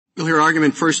We'll hear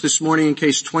argument first this morning in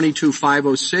Case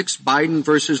 22-506, Biden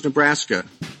versus Nebraska.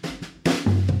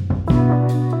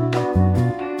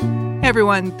 Hey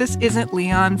everyone, this isn't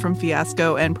Leon from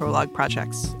Fiasco and Prologue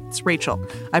Projects. It's Rachel.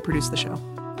 I produce the show.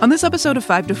 On this episode of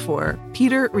 5 to 4,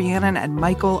 Peter, Rhiannon, and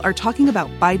Michael are talking about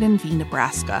Biden v.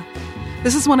 Nebraska.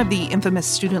 This is one of the infamous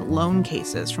student loan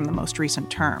cases from the most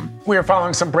recent term. We are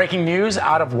following some breaking news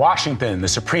out of Washington. The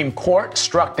Supreme Court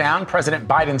struck down President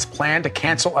Biden's plan to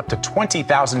cancel up to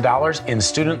 $20,000 in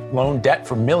student loan debt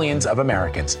for millions of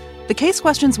Americans. The case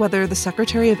questions whether the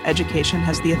Secretary of Education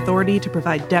has the authority to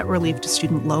provide debt relief to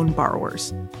student loan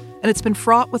borrowers. And it's been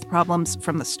fraught with problems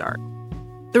from the start.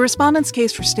 The respondent's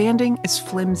case for standing is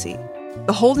flimsy.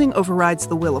 The holding overrides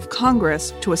the will of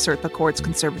Congress to assert the court's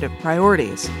conservative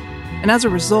priorities. And as a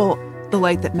result, the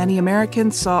light that many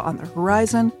Americans saw on the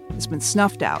horizon has been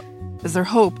snuffed out as their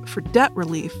hope for debt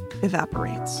relief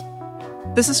evaporates.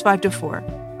 This is 5 to 4,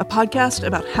 a podcast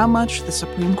about how much the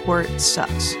Supreme Court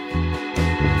sucks.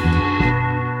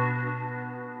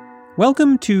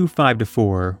 Welcome to 5 to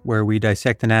 4, where we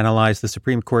dissect and analyze the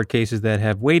Supreme Court cases that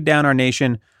have weighed down our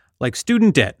nation like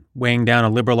student debt weighing down a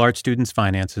liberal arts student's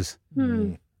finances.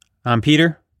 I'm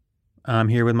Peter. I'm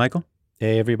here with Michael.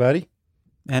 Hey, everybody.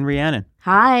 And Rhiannon.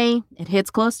 Hi. It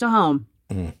hits close to home.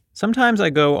 Sometimes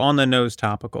I go on the nose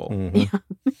topical.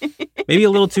 Maybe a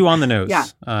little too on the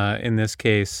nose in this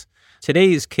case.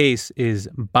 Today's case is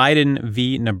Biden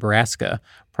v. Nebraska,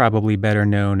 probably better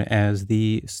known as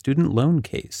the student loan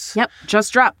case. Yep,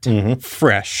 just dropped.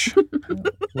 Fresh.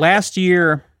 Last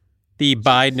year, the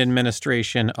Biden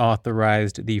administration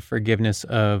authorized the forgiveness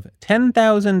of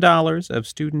 $10,000 of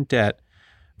student debt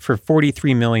for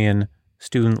 43 million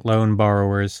student loan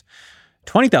borrowers,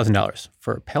 $20,000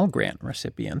 for Pell Grant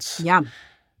recipients. Yeah.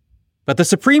 But the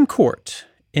Supreme Court,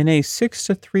 in a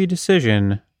 6-3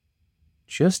 decision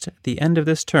just at the end of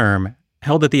this term,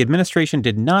 held that the administration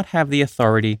did not have the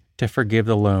authority to forgive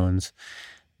the loans,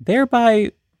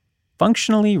 thereby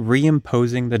functionally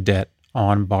reimposing the debt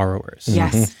on borrowers.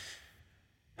 Yes.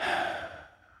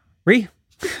 Rhi?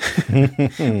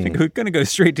 We're going to go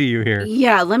straight to you here.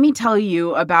 Yeah, let me tell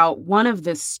you about one of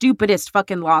the stupidest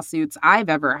fucking lawsuits I've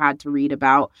ever had to read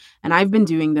about. And I've been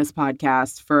doing this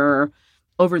podcast for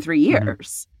over 3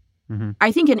 years.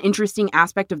 I think an interesting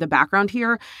aspect of the background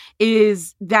here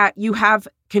is that you have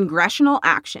congressional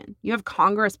action. You have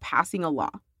Congress passing a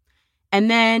law. And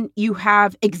then you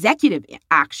have executive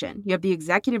action. You have the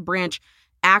executive branch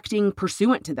acting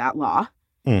pursuant to that law.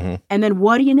 And then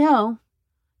what do you know?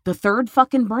 The third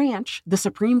fucking branch, the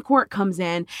Supreme Court, comes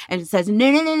in and it says,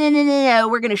 no,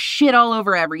 we're going to shit all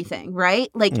over everything,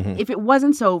 right? Like, if it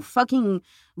wasn't so fucking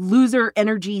loser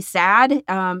energy sad,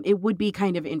 it would be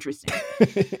kind of interesting.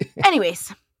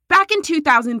 Anyways, back in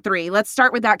 2003, let's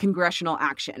start with that congressional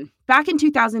action. Back in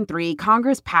 2003,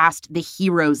 Congress passed the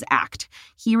HEROES Act.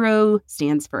 HERO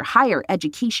stands for Higher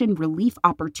Education Relief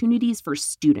Opportunities for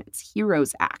Students.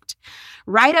 HEROES Act.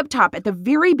 Right up top, at the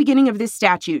very beginning of this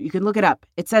statute, you can look it up.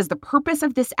 It says the purpose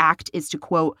of this act is to,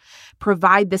 quote,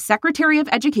 provide the Secretary of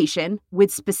Education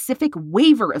with specific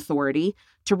waiver authority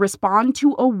to respond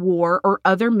to a war or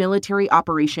other military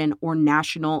operation or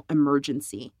national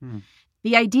emergency.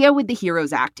 The idea with the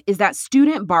HEROES Act is that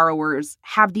student borrowers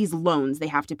have these loans they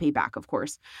have to pay back, of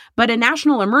course. But a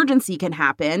national emergency can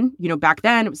happen. You know, back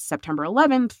then it was September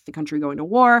 11th, the country going to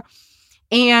war.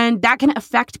 And that can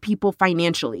affect people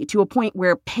financially to a point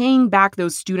where paying back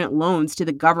those student loans to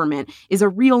the government is a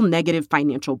real negative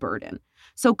financial burden.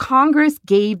 So Congress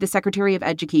gave the Secretary of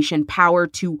Education power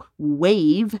to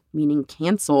waive, meaning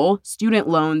cancel, student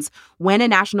loans when a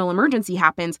national emergency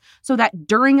happens so that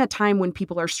during a time when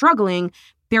people are struggling,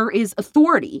 there is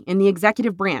authority in the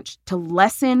executive branch to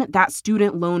lessen that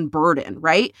student loan burden,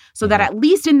 right? So that at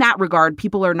least in that regard,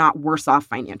 people are not worse off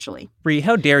financially. Rhi,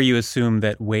 how dare you assume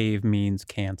that waive means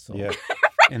cancel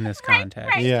in this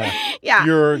context? Yeah.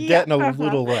 You're getting a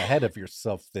little ahead of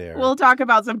yourself there. We'll talk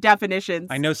about some definitions.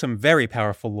 I know some very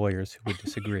powerful lawyers who would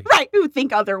disagree. Right, who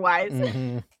think otherwise.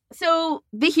 So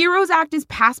the HEROES Act is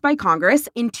passed by Congress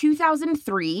in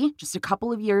 2003, just a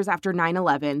couple of years after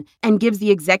 9/11, and gives the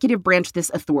executive branch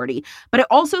this authority. But it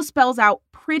also spells out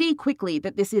pretty quickly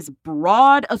that this is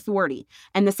broad authority,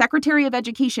 and the Secretary of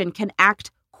Education can act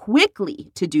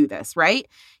quickly to do this, right?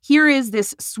 Here is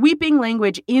this sweeping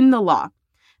language in the law.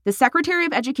 The Secretary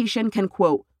of Education can,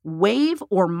 quote, waive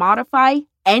or modify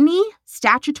any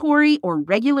statutory or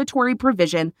regulatory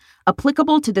provision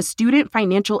applicable to the student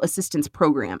financial assistance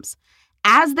programs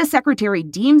as the Secretary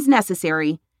deems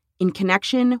necessary in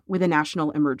connection with a national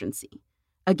emergency.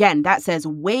 Again, that says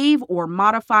waive or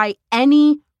modify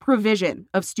any provision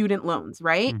of student loans,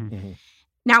 right?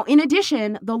 Now, in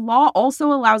addition, the law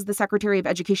also allows the Secretary of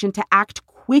Education to act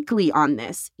quickly on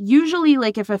this. Usually,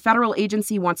 like if a federal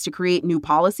agency wants to create new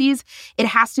policies, it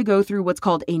has to go through what's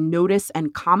called a notice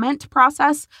and comment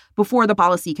process before the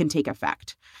policy can take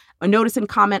effect. A notice and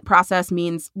comment process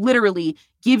means literally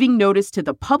giving notice to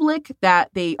the public that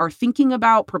they are thinking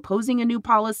about proposing a new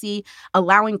policy,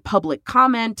 allowing public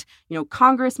comment.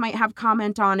 Congress might have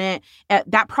comment on it.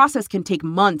 That process can take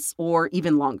months or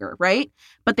even longer, right?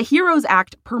 But the HEROES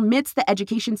Act permits the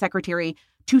Education Secretary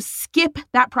to skip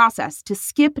that process, to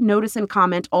skip notice and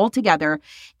comment altogether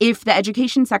if the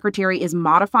Education Secretary is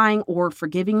modifying or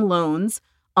forgiving loans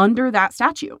under that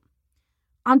statute.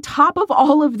 On top of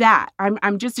all of that,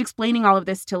 I'm just explaining all of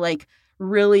this to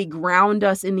really ground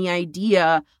us in the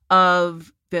idea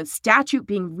of the statute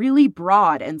being really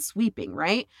broad and sweeping,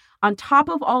 right? On top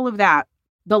of all of that,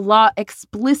 the law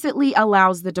explicitly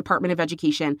allows the Department of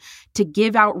Education to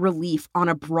give out relief on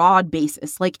a broad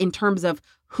basis, like in terms of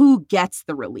who gets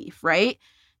the relief, right?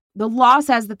 The law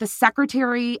says that the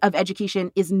Secretary of Education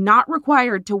is not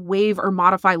required to waive or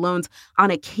modify loans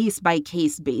on a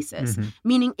case-by-case basis,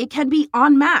 meaning it can be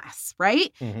en masse,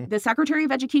 right? The Secretary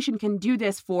of Education can do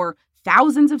this for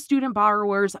thousands of student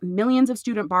borrowers, millions of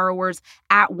student borrowers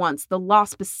at once. The law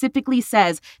specifically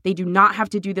says they do not have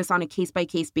to do this on a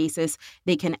case-by-case basis.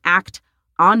 They can act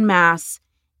en masse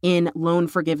in loan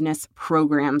forgiveness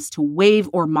programs to waive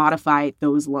or modify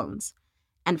those loans.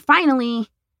 And finally,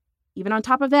 even on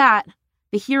top of that,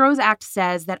 the HEROES Act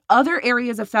says that other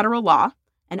areas of federal law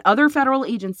and other federal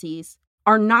agencies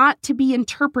are not to be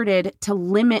interpreted to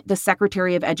limit the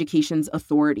Secretary of Education's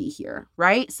authority here,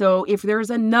 right? So if there's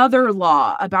another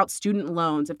law about student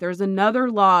loans, if there's another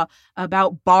law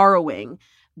about borrowing,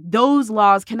 those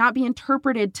laws cannot be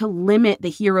interpreted to limit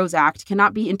the HEROES Act,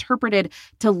 cannot be interpreted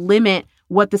to limit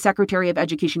what the Secretary of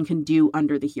Education can do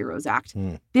under the HEROES Act.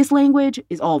 This language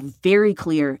is all very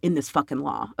clear in this fucking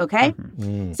law, okay?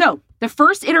 So the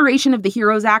first iteration of the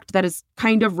HEROES Act that is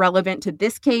kind of relevant to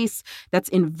this case, that's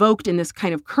invoked in this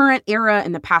kind of current era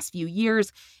in the past few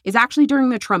years, is actually during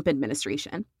the Trump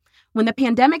administration. When the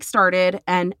pandemic started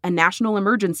and a national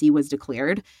emergency was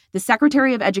declared, the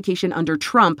Secretary of Education under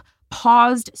Trump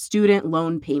paused student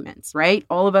loan payments, right?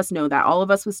 All of us know that. All of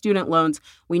us with student loans,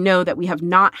 we know that we have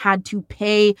not had to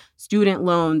pay student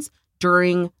loans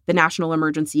during the national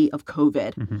emergency of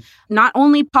COVID. Not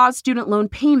only paused student loan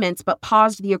payments, but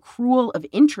paused the accrual of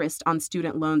interest on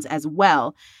student loans as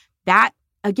well. That,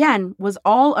 again, was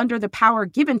all under the power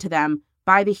given to them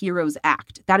by the HEROES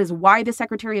Act. That is why the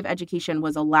Secretary of Education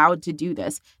was allowed to do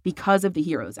this, because of the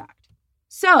HEROES Act.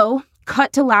 So,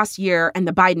 cut to last year and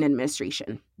the Biden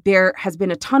administration. There has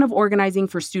been a ton of organizing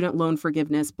for student loan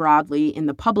forgiveness broadly in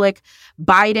the public.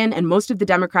 Biden and most of the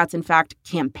Democrats, in fact,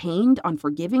 campaigned on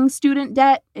forgiving student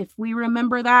debt, if we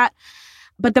remember that.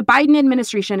 But the Biden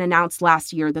administration announced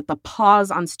last year that the pause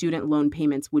on student loan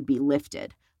payments would be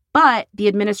lifted. But the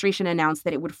administration announced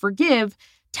that it would forgive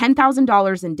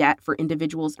 $10,000 in debt for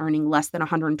individuals earning less than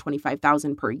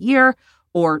 $125,000 per year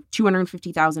or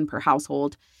 $250,000 per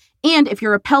household. And if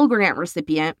you're a Pell Grant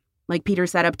recipient, like Peter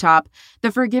said up top,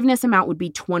 the forgiveness amount would be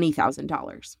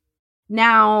 $20,000.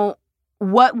 Now,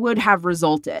 what would have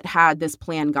resulted had this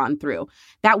plan gone through?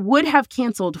 That would have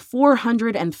canceled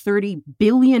 $430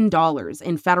 billion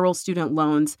in federal student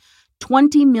loans.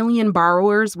 20 million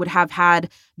borrowers would have had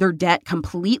their debt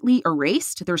completely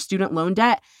erased, their student loan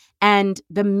debt. And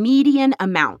the median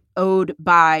amount owed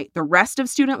by the rest of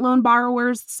student loan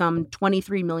borrowers, some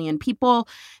 23 million people,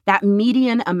 that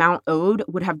median amount owed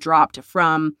would have dropped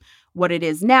from what it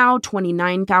is now,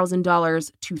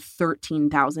 $29,000 to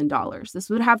 $13,000. This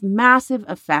would have massive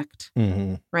effect,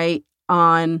 right,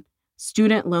 on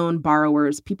student loan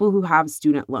borrowers, people who have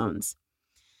student loans.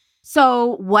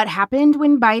 So what happened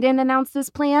when Biden announced this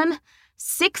plan?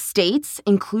 6 states,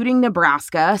 including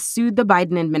Nebraska, sued the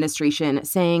Biden administration,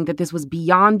 saying that this was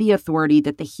beyond the authority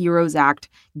that the HEROES Act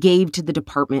gave to the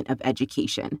Department of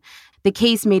Education. The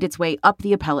case made its way up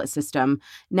the appellate system.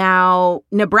 Now,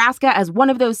 Nebraska, as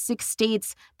one of those 6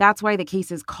 states, that's why the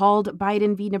case is called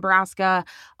Biden v. Nebraska.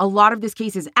 A lot of this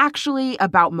case is actually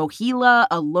about Mohila,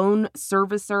 a loan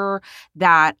servicer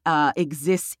that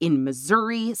exists in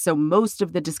Missouri. So most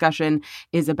of the discussion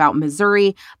is about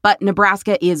Missouri, but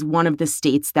Nebraska is one of the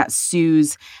states that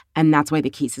sues, and that's why the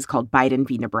case is called Biden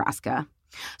v. Nebraska.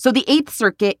 So the 8th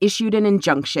Circuit issued an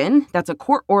injunction. That's a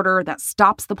court order that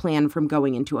stops the plan from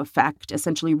going into effect,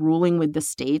 essentially ruling with the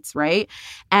states, right?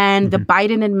 And the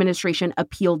Biden administration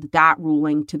appealed that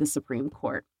ruling to the Supreme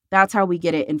Court. That's how we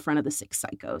get it in front of the 6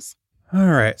 psychos. All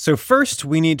right. So first,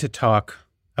 we need to talk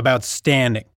about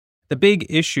standing. The big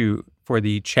issue for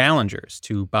the challengers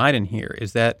to Biden here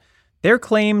is that Their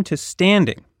claim to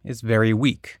standing is very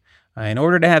weak. In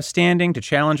order to have standing to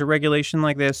challenge a regulation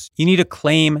like this, you need a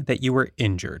claim that you were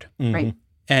injured. Right.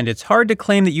 And it's hard to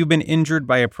claim that you've been injured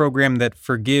by a program that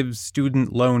forgives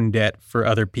student loan debt for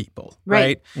other people,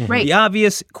 right? Right. The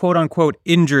obvious quote-unquote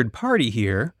injured party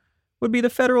here would be the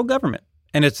federal government.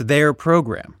 And it's their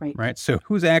program, right? So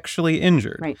who's actually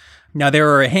injured? Right. Now, there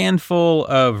are a handful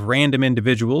of random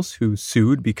individuals who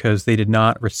sued because they did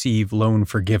not receive loan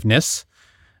forgiveness.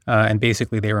 And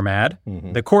basically, they were mad.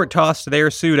 The court tossed their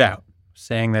suit out,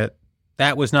 saying that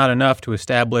that was not enough to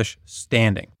establish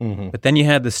standing. But then you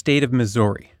had the state of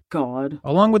Missouri. God.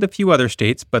 Along with a few other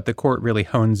states, but the court really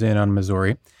hones in on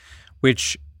Missouri,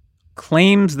 which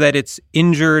claims that it's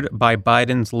injured by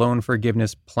Biden's loan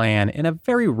forgiveness plan in a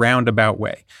very roundabout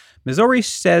way. Missouri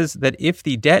says that if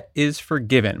the debt is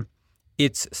forgiven,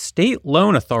 its state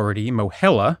loan authority,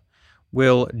 MOHELA,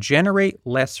 will generate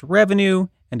less revenue,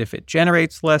 and if it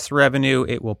generates less revenue,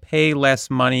 it will pay less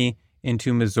money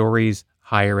into Missouri's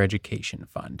higher education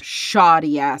fund.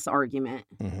 Shoddy ass argument.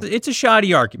 It's a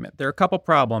shoddy argument. There are a couple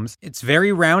problems. It's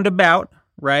very roundabout,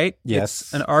 right? Yes.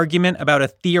 It's an argument about a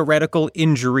theoretical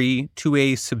injury to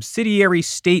a subsidiary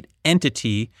state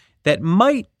entity that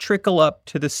might trickle up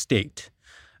to the state.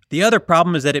 The other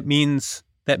problem is that it means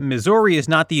that Missouri is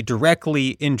not the directly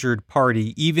injured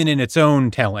party, even in its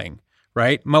own telling,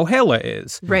 right? MOHELA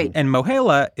is. Right. And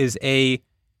MOHELA is a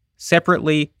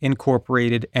separately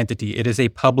incorporated entity. It is a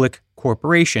public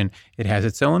corporation. It has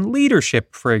its own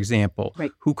leadership, for example,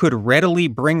 who could readily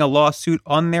bring a lawsuit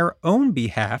on their own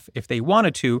behalf if they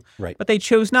wanted to, but they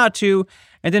chose not to.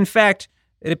 And in fact,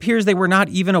 it appears they were not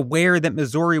even aware that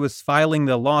Missouri was filing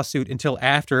the lawsuit until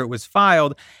after it was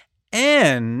filed.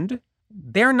 And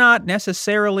they're not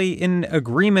necessarily in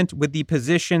agreement with the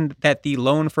position that the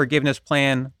loan forgiveness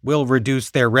plan will reduce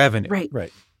their revenue.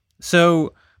 Right.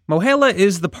 So MOHELA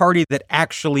is the party that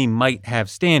actually might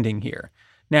have standing here.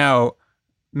 Now,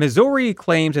 Missouri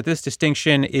claims that this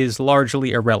distinction is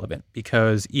largely irrelevant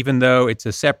because even though it's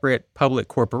a separate public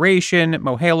corporation,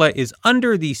 MOHELA is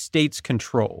under the state's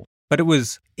control. But it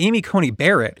was Amy Coney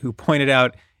Barrett who pointed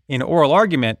out in oral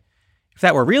argument, if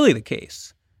that were really the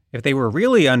case, if they were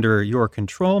really under your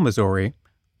control, Missouri,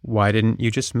 why didn't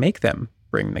you just make them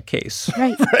bring the case?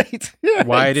 Right. Yeah,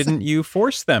 why didn't you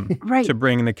force them to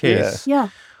bring the case? Yeah.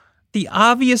 The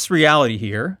obvious reality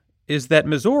here is that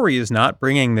Missouri is not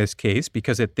bringing this case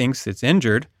because it thinks it's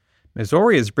injured.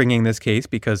 Missouri is bringing this case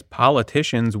because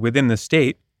politicians within the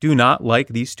state do not like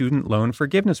the student loan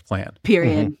forgiveness plan.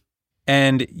 Period.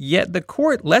 And yet the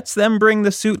court lets them bring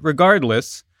the suit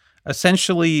regardless,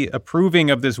 essentially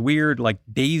approving of this weird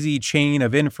daisy chain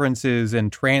of inferences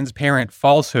and transparent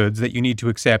falsehoods that you need to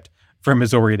accept for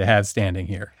Missouri to have standing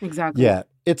here. Exactly. Yeah.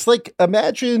 It's like,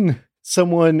 imagine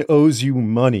someone owes you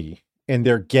money and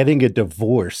they're getting a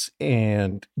divorce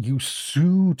and you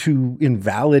sue to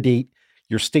invalidate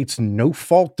your state's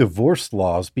no-fault divorce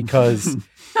laws because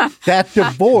that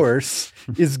divorce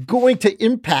is going to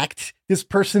impact this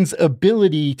person's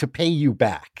ability to pay you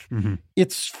back.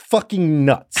 It's fucking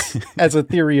nuts as a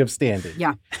theory of standing.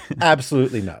 Yeah.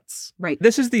 Absolutely nuts. Right.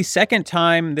 This is the second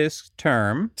time this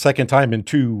term Second time in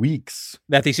 2 weeks.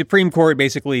 that the Supreme Court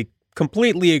basically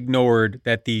completely ignored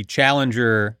that the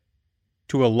challenger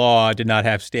to a law did not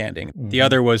have standing. The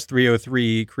other was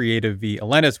 303 Creative v.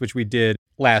 Elenis, which we did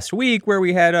last week, where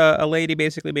we had a lady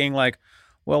basically being like,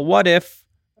 well, what if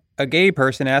a gay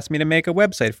person asked me to make a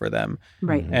website for them?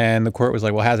 Right. And the court was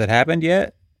like, well, has it happened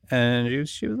yet? And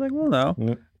she was like, well,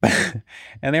 no.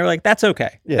 And they were like, that's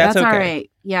okay. Yeah. That's okay. all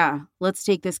right. Yeah. Let's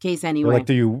take this case They're anyway. like,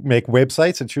 do you make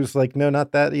websites? And she was like, no,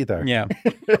 not that either. Yeah.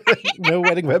 No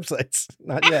wedding websites.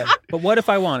 Not yet. But what if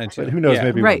I wanted to? But who knows, Yeah.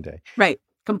 maybe Right. one day. Right.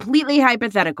 Completely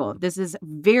hypothetical. This is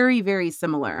very, very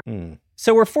similar.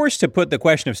 So we're forced to put the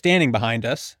question of standing behind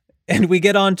us, and we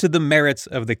get on to the merits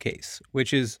of the case,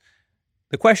 which is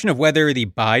the question of whether the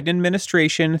Biden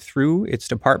administration, through its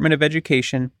Department of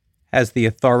Education, has the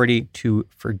authority to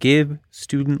forgive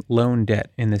student loan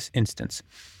debt in this instance.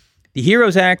 The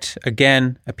HEROES Act,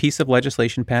 again, a piece of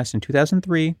legislation passed in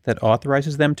 2003 that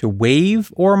authorizes them to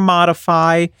waive or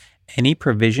modify any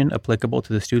provision applicable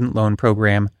to the student loan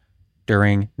program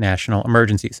during national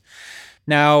emergencies.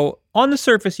 Now, on the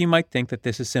surface, you might think that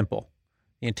this is simple.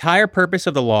 The entire purpose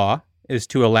of the law is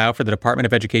to allow for the Department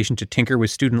of Education to tinker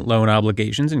with student loan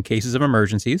obligations in cases of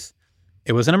emergencies.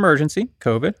 It was an emergency,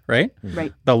 COVID, right?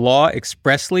 Right. The law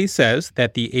expressly says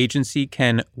that the agency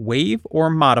can waive or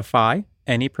modify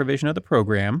any provision of the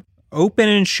program, open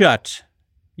and shut.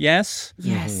 Yes?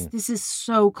 Yes. This is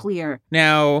so clear.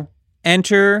 Now,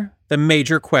 enter the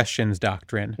major questions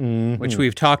doctrine, which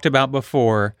we've talked about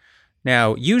before.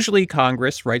 Now, usually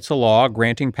Congress writes a law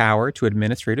granting power to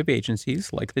administrative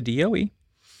agencies like the DOE,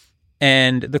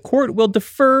 and the court will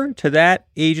defer to that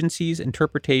agency's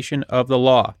interpretation of the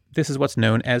law. This is what's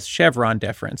known as Chevron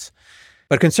deference.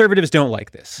 But conservatives don't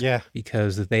like this. Yeah.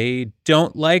 Because they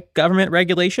don't like government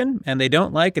regulation and they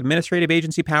don't like administrative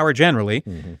agency power generally.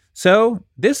 Mm-hmm. So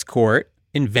this court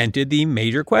invented the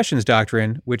major questions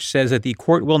doctrine, which says that the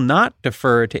court will not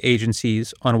defer to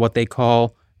agencies on what they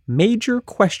call major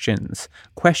questions,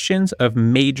 questions of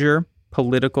major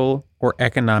political or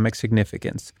economic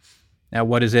significance. Now,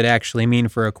 what does it actually mean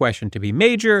for a question to be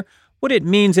major? What it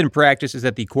means in practice is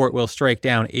that the court will strike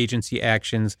down agency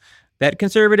actions that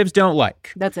conservatives don't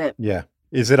like. That's it. Yeah.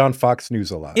 Is it on Fox News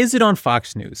a lot? Is it on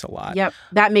Fox News a lot? Yep.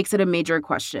 That makes it a major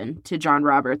question to John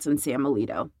Roberts and Sam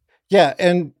Alito. Yeah.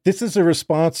 And this is a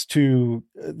response to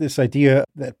this idea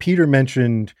that Peter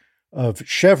mentioned of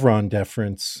Chevron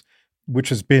deference, which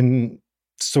has been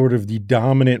sort of the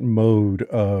dominant mode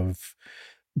of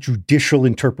judicial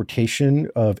interpretation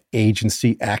of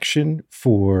agency action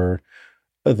for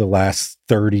the last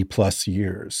 30 plus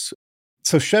years.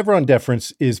 So Chevron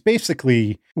deference is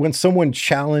basically when someone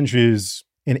challenges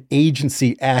an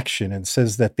agency action and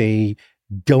says that they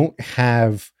don't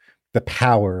have the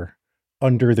power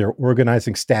under their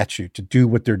organizing statute to do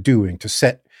what they're doing, to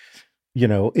set,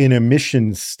 an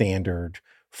emissions standard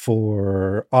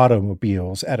for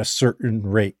automobiles at a certain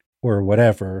rate or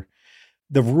whatever.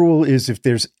 The rule is if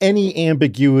there's any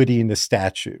ambiguity in the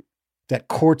statute, that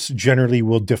courts generally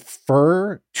will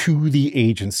defer to the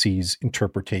agency's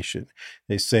interpretation.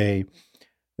 They say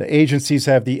the agencies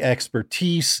have the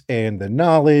expertise and the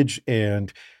knowledge,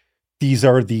 and these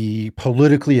are the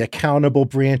politically accountable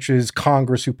branches,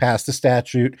 Congress who passed the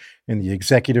statute, and the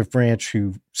executive branch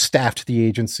who staffed the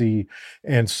agency.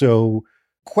 And so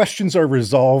questions are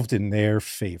resolved in their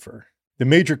favor. The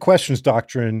major questions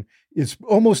doctrine is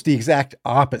almost the exact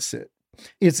opposite.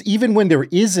 It's even when there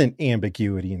isn't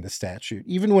ambiguity in the statute,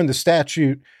 even when the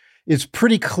statute is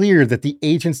pretty clear that the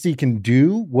agency can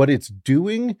do what it's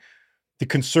doing, the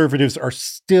conservatives are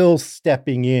still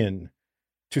stepping in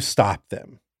to stop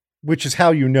them, which is how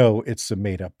you know it's some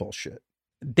made-up bullshit.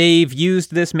 They've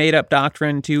used this made-up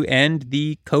doctrine to end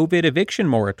the COVID eviction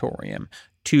moratorium,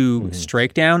 to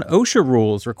strike down OSHA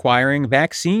rules requiring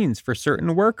vaccines for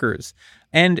certain workers,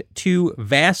 and to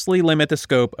vastly limit the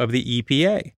scope of the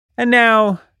EPA. And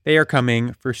now they are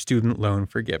coming for student loan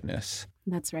forgiveness.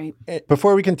 That's right.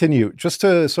 Before we continue, just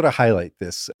to sort of highlight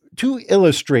this, to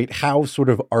illustrate how sort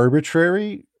of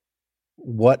arbitrary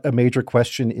what a major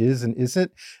question is and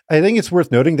isn't, I think it's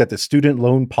worth noting that the student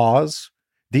loan pause,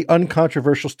 the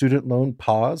uncontroversial student loan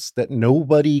pause that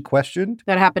nobody questioned.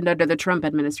 That happened under the Trump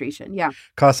administration, yeah.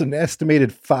 Cost an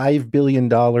estimated $5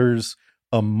 billion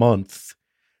a month.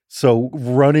 So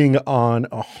running on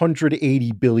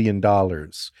 $180 billion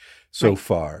so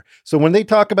far. So when they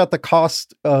talk about the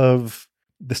cost of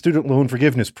the student loan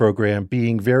forgiveness program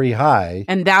being very high.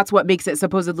 And that's what makes it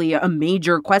supposedly a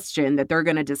major question that they're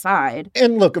going to decide.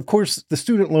 And look, of course, the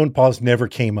student loan pause never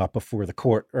came up before the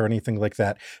court or anything like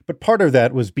that. But part of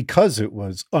that was because it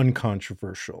was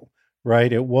uncontroversial,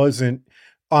 right? It wasn't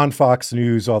on Fox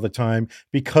News all the time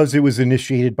because it was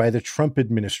initiated by the Trump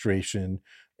administration.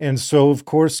 And so, of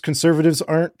course, conservatives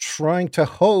aren't trying to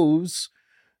hose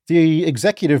the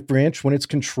executive branch when it's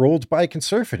controlled by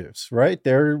conservatives, right?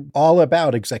 They're all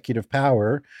about executive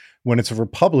power when it's a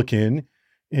Republican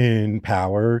in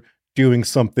power doing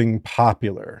something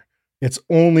popular. It's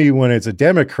only when it's a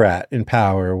Democrat in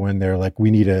power when they're like,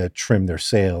 we need to trim their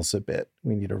sails a bit.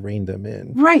 We need to rein them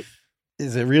in. Right.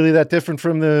 Is it really that different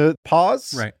from the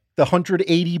pause? Right. The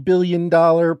 $180 billion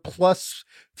plus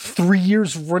 3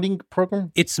 years running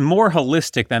program? It's more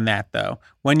holistic than that, though.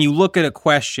 When you look at a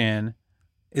question,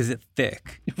 is it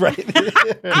thick? Right.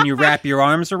 Can you wrap your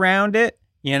arms around it?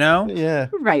 Yeah.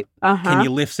 Right. Can you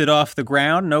lift it off the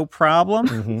ground? No problem.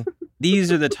 Mm-hmm.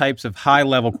 These are the types of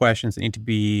high-level questions that need to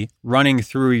be running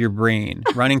through your brain,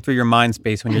 running through your mind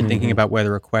space when you're thinking about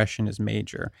whether a question is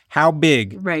major. How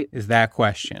big is that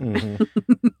question?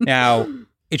 Mm-hmm. Now,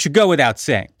 it should go without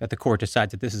saying that the court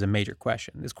decides that this is a major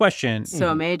question. This question...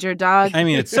 So major, dog. I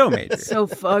mean, it's so major. So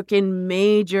fucking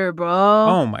major, bro.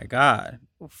 Oh, my God.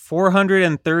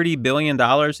 $430 billion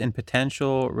in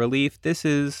potential relief. This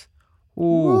is...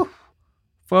 Ooh.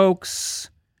 Folks,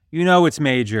 it's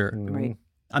major. Right.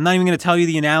 I'm not even going to tell you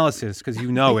the analysis because you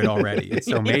know it already. It's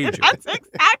so major. That's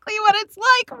exactly what it's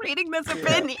like reading this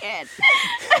opinion.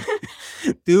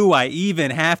 Do I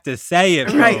even have to say it,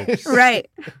 folks? Right.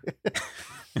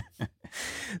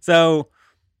 So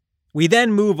we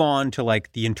then move on to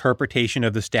the interpretation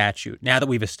of the statute. Now that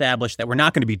we've established that we're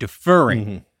not going to be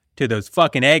deferring to those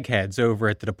fucking eggheads over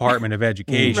at the Department of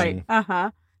Education.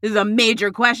 Right. This is a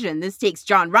major question. This takes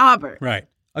John Roberts. Right.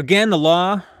 Again, the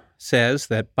law says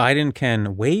that Biden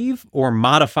can waive or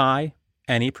modify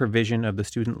any provision of the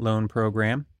student loan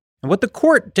program. And what the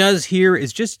court does here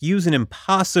is just use an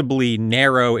impossibly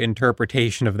narrow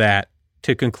interpretation of that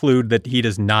to conclude that he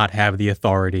does not have the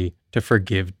authority to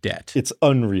forgive debt. It's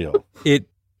unreal.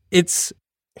 It's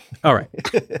all right.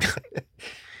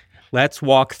 Let's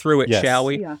walk through it, Yes. shall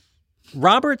we? Yeah.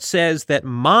 Roberts says that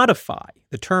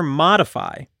the term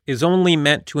modify, is only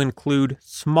meant to include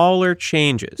smaller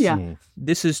changes. Yeah.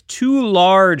 This is too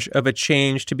large of a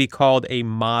change to be called a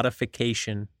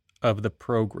modification of the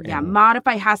program. Yeah,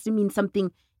 modify has to mean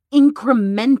something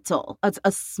incremental. It's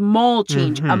a small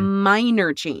change, a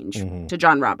minor change to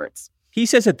John Roberts. He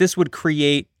says that this would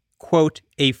create, quote,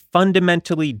 a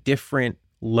fundamentally different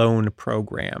loan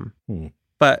program.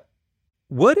 But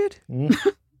would it?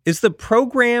 Is the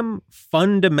program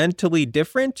fundamentally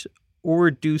different,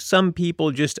 or do some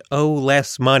people just owe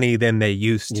less money than they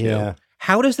used to? Yeah.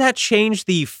 How does that change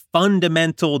the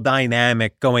fundamental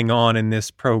dynamic going on in this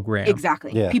program?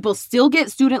 Exactly. Yeah. People still get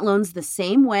student loans the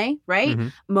same way, right?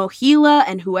 Mohila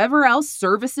and whoever else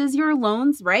services your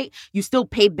loans, right? You still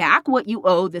pay back what you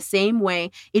owe the same way.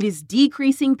 It is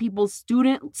decreasing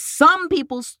some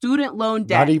people's student loan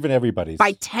debt. Not even everybody's.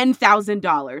 By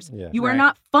 $10,000. Yeah. You are Right.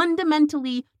 not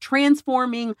fundamentally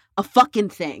transforming a fucking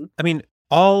thing. I mean,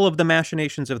 all of the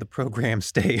machinations of the program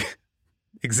stay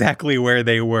exactly where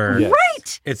they were. Yes.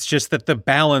 Right. It's just that the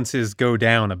balances go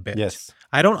down a bit. Yes.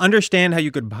 I don't understand how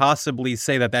you could possibly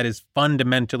say that that is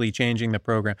fundamentally changing the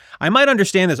program. I might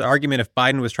understand this argument if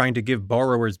Biden was trying to give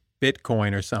borrowers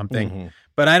Bitcoin or something,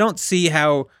 but I don't see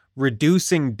how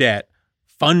reducing debt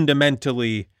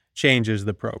fundamentally changes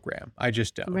the program. I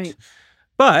just don't. Right.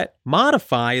 But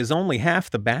modify is only half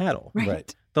the battle.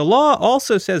 Right. The law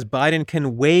also says Biden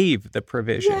can waive the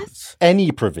provisions.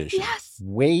 Any provision. Yes.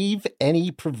 Waive any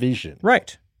provision.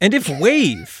 Right. And if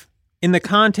waive in the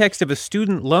context of a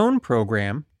student loan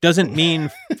program doesn't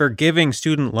mean forgiving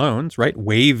student loans, right?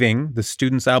 Waiving the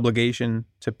student's obligation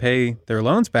to pay their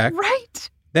loans back. Right.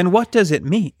 Then what does it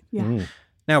mean? Yeah.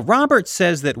 Now, Roberts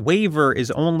says that waiver is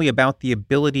only about the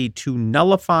ability to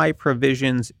nullify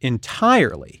provisions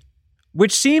entirely,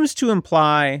 which seems to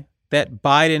imply that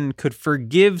Biden could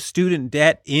forgive student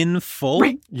debt in full,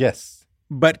 Right. Yes.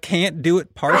 but can't do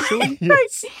it partially.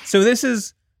 Yes. So this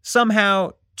is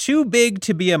somehow too big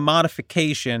to be a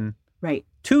modification, Right.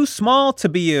 too small to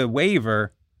be a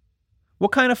waiver.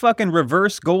 What kind of fucking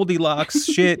reverse Goldilocks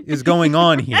shit is going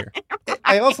on here?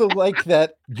 I also like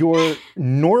that your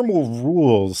normal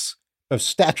rules of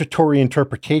statutory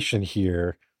interpretation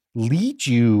here lead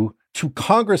you to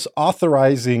Congress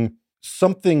authorizing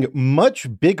something much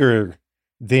bigger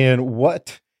than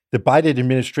what the Biden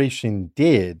administration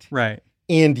did. Right.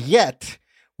 And yet,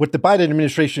 what the Biden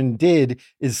administration did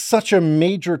is such a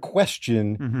major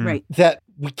question Right. that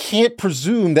we can't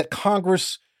presume that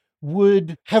Congress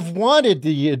would have wanted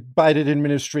the Biden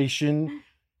administration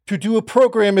to do a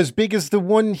program as big as the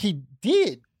one he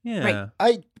did. Yeah.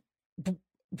 Right.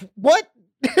 What?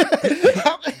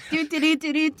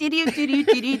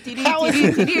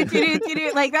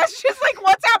 Like that's just like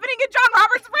what's happening in John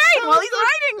Roberts' brain while he's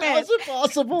writing this. How is it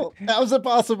possible? How is it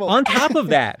possible? On top of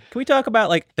that, can we talk about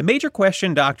like the major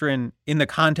question doctrine in the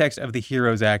context of the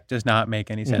HEROES Act does not make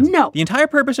any sense. No. The entire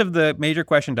purpose of the major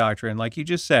question doctrine, like you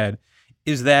just said,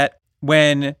 is that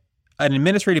when an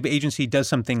administrative agency does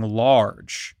something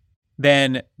large,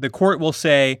 then the court will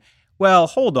say, well,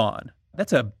 hold on.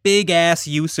 That's a big-ass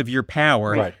use of your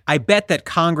power. Right. I bet that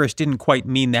Congress didn't quite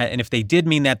mean that, and if they did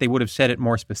mean that, they would have said it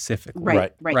more specifically.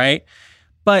 Right. Right?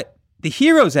 But the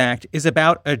HEROES Act is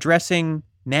about addressing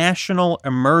national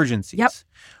emergencies, Yep.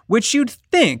 which you'd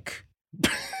think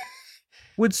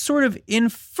would sort of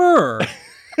infer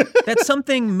that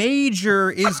something major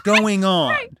is going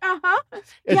on.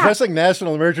 Addressing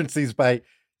national emergencies by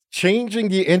changing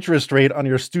the interest rate on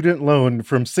your student loan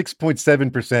from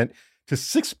 6.7% to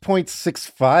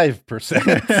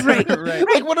 6.65%. Right.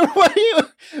 Like, what are you?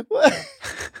 What?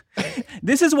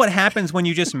 This is what happens when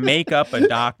you just make up a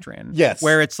doctrine. Yes.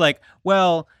 Where it's like,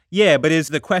 well, yeah, but is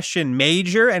the question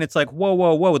major? And it's like,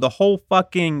 whoa. The whole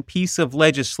fucking piece of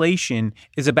legislation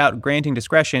is about granting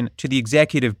discretion to the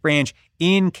executive branch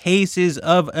in cases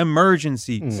of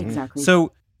emergencies. Exactly.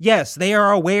 So, yes, they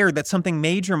are aware that something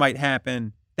major might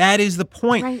happen, That is the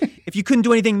point. Right. If you couldn't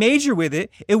do anything major with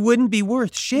it, it wouldn't be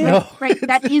worth shit. No. Right.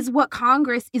 That is what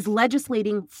Congress is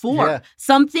legislating for. Yeah.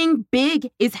 Something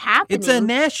big is happening. It's a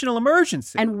national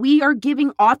emergency. And we are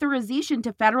giving authorization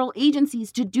to federal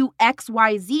agencies to do X,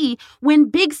 Y, Z when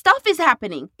big stuff is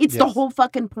happening. It's the Yes. whole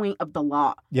fucking point of the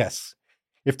law. Yes.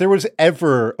 If there was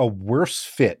ever a worse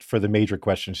fit for the major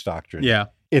questions doctrine, Yeah.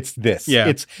 it's this. Yeah.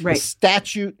 It's Right. a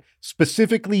statute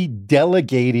specifically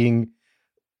delegating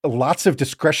lots of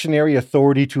discretionary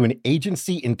authority to an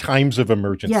agency in times of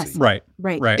emergency. Yes. Right.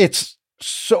 Right. Right. It's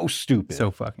so stupid.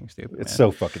 So fucking stupid. it's man.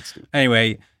 so fucking stupid.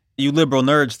 Anyway, you liberal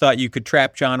nerds thought you could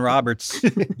trap John Roberts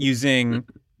using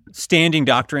standing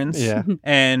doctrines Yeah.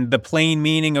 and the plain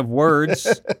meaning of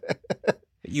words.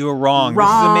 You were wrong.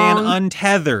 Wrong. This is a man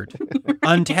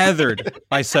untethered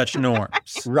by such norms.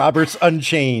 Roberts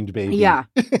Unchained, baby. Yeah.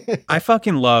 I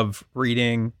fucking love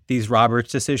reading these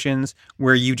Roberts decisions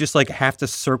where you just like have to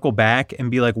circle back and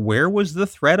be like, where was the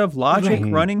thread of logic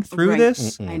Right. running through Right.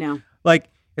 this? Mm-mm. I know. Like,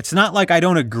 it's not like I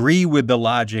don't agree with the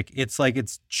logic. It's like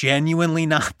it's genuinely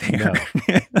not there.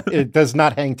 It does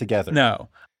not hang together. No.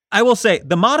 I will say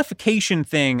the modification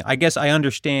thing, I guess I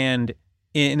understand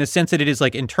in the sense that it is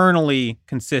like internally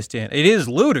consistent. It is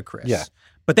ludicrous. Yeah.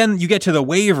 But then you get to the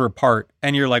waiver part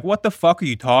and you're like, what the fuck are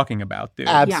you talking about, dude?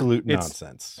 Absolute It's-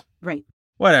 nonsense. Right.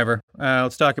 Whatever.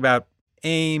 Let's talk about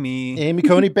Amy. Amy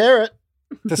Coney Barrett,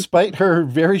 despite her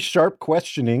very sharp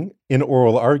questioning in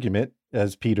oral argument,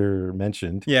 as Peter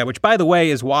mentioned. Yeah, which by the way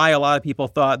is why a lot of people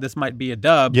thought this might be a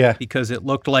dub. Yeah. Because it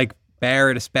looked like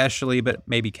Barrett especially, but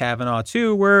maybe Kavanaugh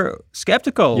too, were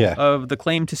skeptical Yeah. of the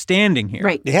claim to standing here.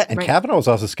 Right. Yeah, and Right. Kavanaugh was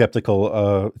also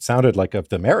skeptical, it sounded like, of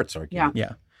the merits argument.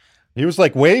 Yeah. He was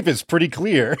like, wave is pretty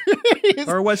clear.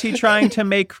 Or was he trying to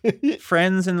make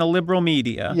friends in the liberal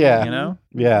media? Yeah. You know?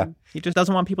 Yeah. He just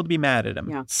doesn't want people to be mad at him.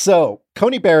 Yeah. So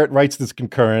Coney Barrett writes this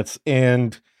concurrence,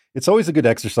 and it's always a good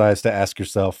exercise to ask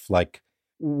yourself, like,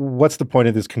 what's the point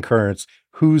of this concurrence?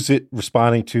 Who's it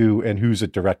responding to and who's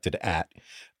it directed at?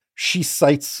 She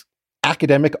cites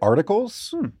academic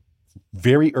articles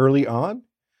very early on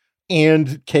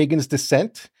and Kagan's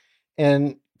dissent.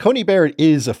 And Coney Barrett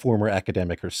is a former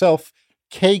academic herself.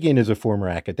 Kagan is a former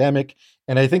academic.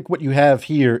 And I think what you have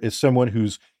here is someone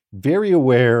who's very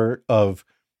aware of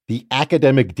the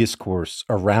academic discourse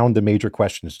around the major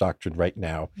questions doctrine right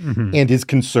now Mhm. and is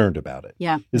concerned about it.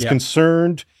 Yeah. Is Yeah.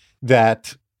 concerned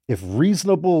that if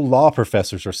reasonable law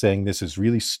professors are saying this is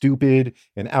really stupid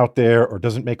and out there or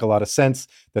doesn't make a lot of sense,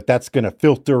 that's going to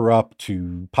filter up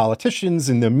to politicians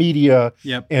in the media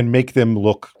Yep. and make them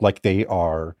look like they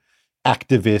are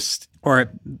activist.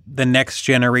 Or the next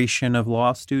generation of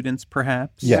law students,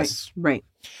 perhaps. Yes. Right.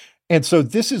 And so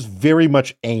this is very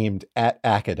much aimed at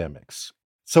academics.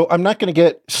 So I'm not going to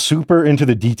get super into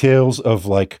the details of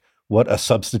like what a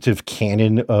substantive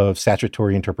canon of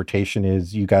statutory interpretation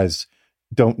is. You guys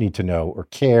don't need to know or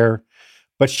care.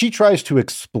 But she tries to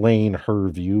explain her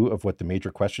view of what the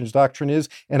major questions doctrine is.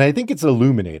 And I think it's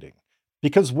illuminating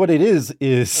because what it is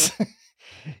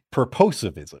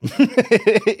purposivism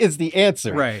is the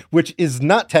answer, Right. which is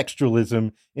not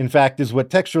textualism. In fact, is what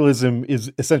textualism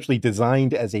is essentially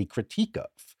designed as a critique of.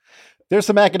 There's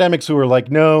some academics who are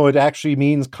like, no, it actually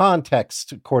means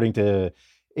context according to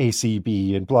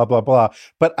ACB and blah, blah, blah.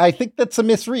 But I think that's a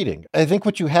misreading. I think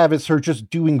what you have is her just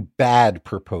doing bad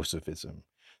purposivism.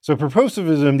 So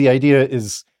purposivism, the idea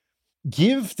is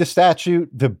give the statute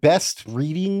the best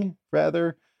reading,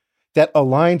 rather, that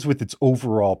aligns with its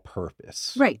overall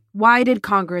purpose. Right. Why did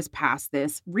Congress pass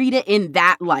this? Read it in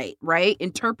that light, right?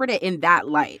 Interpret it in that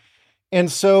light. And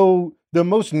so the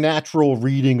most natural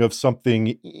reading of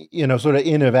something, sort of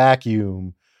in a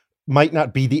vacuum, might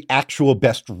not be the actual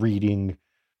best reading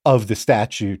of the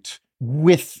statute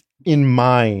with in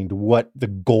mind what the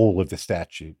goal of the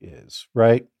statute is,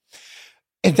 right?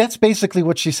 And that's basically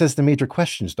what she says the major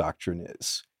questions doctrine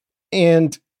is.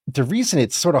 And the reason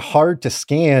it's sort of hard to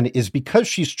scan is because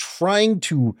she's trying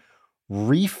to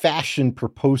refashion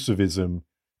purposivism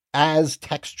as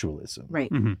textualism.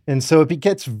 Right. Mhm. And so it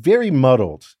gets very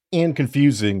muddled and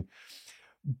confusing.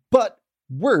 But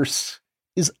worse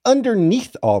is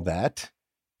underneath all that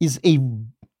is a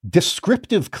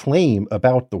descriptive claim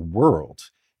about the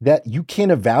world that you can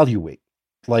evaluate,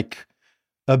 like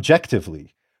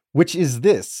objectively, which is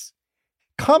this: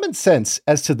 common sense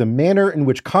as to the manner in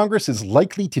which Congress is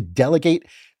likely to delegate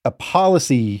a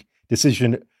policy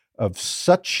decision of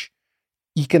such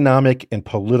economic and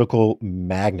political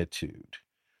magnitude.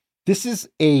 This is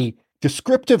a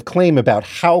descriptive claim about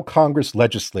how Congress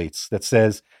legislates that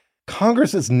says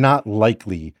Congress is not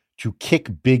likely to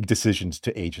kick big decisions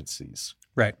to agencies.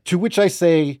 Right. To which I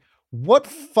say, what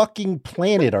fucking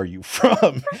planet are you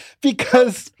from?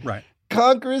 Because Right.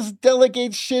 Congress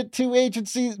delegates shit to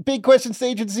agencies, big questions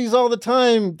agencies all the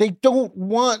time. They don't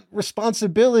want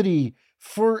responsibility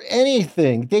for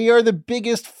anything. They are the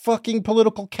biggest fucking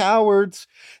political cowards.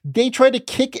 They try to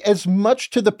kick as much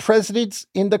to the presidents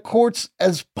in the courts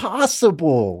as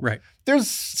possible. Right. There's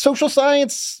social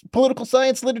science, political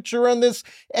science literature on this.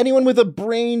 Anyone with a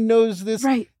brain knows this.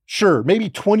 Right. Sure, maybe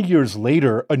 20 years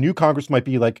later, a new Congress might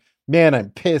be like, man,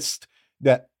 I'm pissed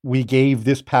that we gave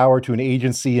this power to an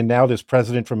agency and now this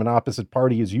president from an opposite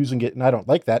party is using it and I don't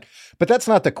like that. But that's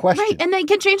not the question. Right. And they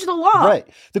can change the law. Right.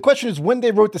 The question is, when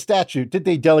they wrote the statute, did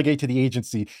they delegate to the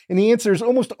agency? And the answer is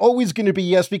almost always going to be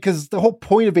yes, because the whole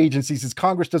point of agencies is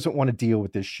Congress doesn't want to deal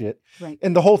with this shit. Right.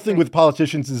 And the whole thing with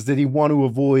politicians is that they want to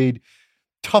avoid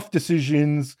tough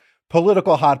decisions,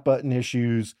 political hot button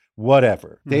issues,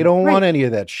 whatever. They don't want any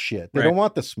of that shit. They don't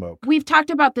want the smoke. We've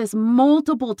talked about this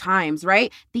multiple times,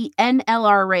 right? The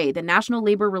NLRA, the National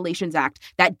Labor Relations Act,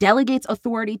 that delegates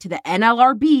authority to the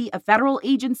NLRB, a federal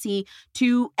agency,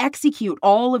 to execute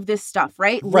all of this stuff,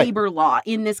 right? Labor law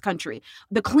in this country.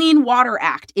 The Clean Water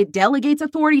Act, it delegates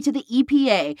authority to the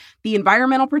EPA, the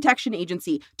Environmental Protection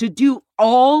Agency, to do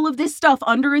all of this stuff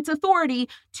under its authority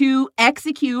to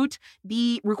execute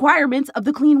the requirements of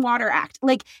the Clean Water Act.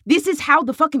 Like, this is how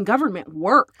the fucking government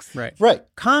works. Right. Right.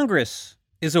 Congress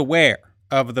is aware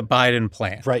of the Biden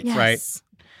plan. Right. Yes.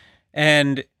 Right.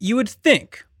 And you would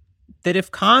think that if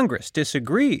Congress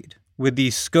disagreed with the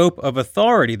scope of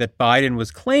authority that Biden was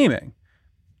claiming,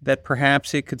 that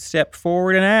perhaps it could step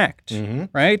forward and act.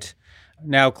 Right?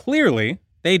 Now, clearly,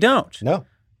 they don't. No.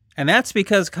 And that's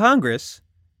because Congress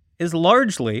is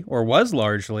largely, or was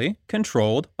largely,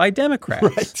 controlled by Democrats.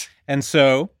 Right. And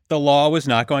so the law was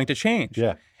not going to change.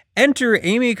 Yeah. Enter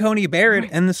Amy Coney Barrett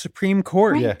and the Supreme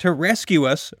Court to rescue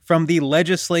us from the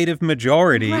legislative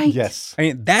majority. Right. Yes. I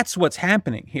mean, that's what's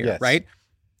happening here, Yes. right?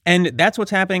 And that's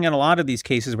what's happening in a lot of these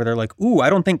cases where they're like, ooh, I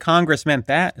don't think Congress meant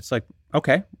that. It's like,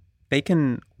 okay, they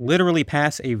can literally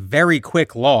pass a very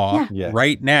quick law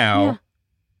right now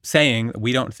saying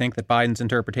we don't think that Biden's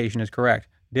interpretation is correct.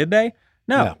 Did they?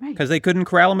 No, because they couldn't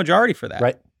corral a majority for that.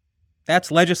 Right.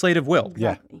 That's legislative will.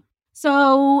 Exactly.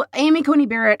 So Amy Coney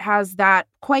Barrett has that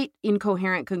quite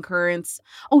incoherent concurrence.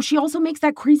 Oh, she also makes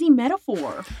that crazy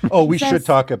metaphor. Oh, we should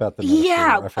talk about the metaphor.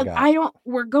 Yeah, I forgot.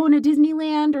 We're going to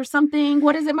Disneyland or something.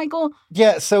 What is it, Michael?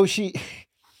 Yeah, so she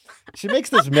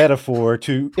makes this metaphor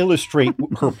to illustrate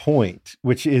her point,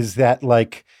 which is that,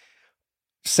 like,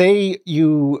 say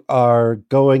you are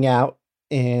going out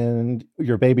and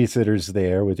your babysitter's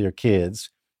there with your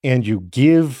kids, and you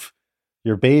give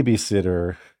your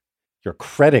babysitter your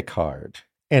credit card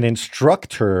and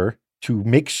instruct her to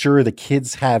make sure the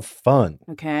kids have fun.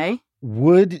 Okay.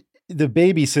 Would the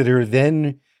babysitter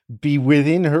then be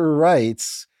within her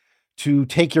rights to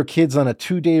take your kids on a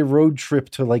 2-day road trip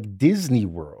to, like, Disney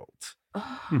World?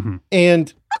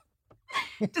 And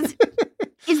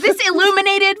is this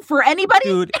illuminated for anybody?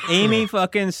 Dude, Amy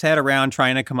fucking sat around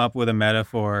trying to come up with a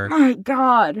metaphor My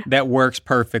God. that works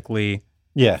perfectly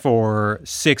for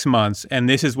 6 months. And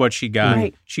this is what she got.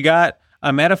 Right. She got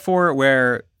a metaphor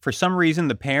where, for some reason,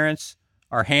 the parents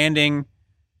are handing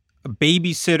a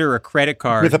babysitter a credit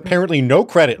card. with apparently no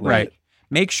credit limit. Right.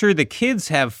 Make sure the kids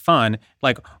have fun.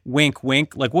 Like, wink,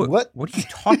 wink. Like, what are you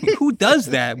talking? Who does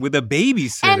that with a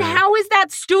babysitter? And how is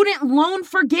that student loan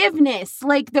forgiveness?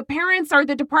 Like, the parents are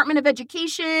the Department of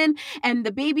Education and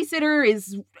the babysitter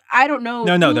is, I don't know.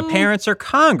 No, the parents are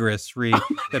Congress, Reed.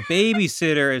 The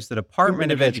babysitter is the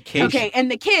Department of Education. Okay, and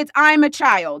the kids, I'm a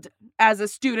child as a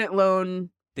student loan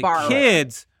borrower. The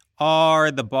kids are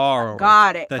the borrower.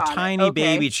 Got it. The tiny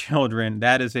baby children,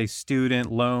 that is a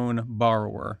student loan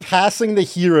borrower. Passing the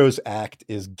HEROES Act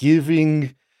is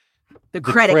giving the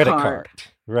credit card.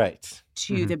 Right.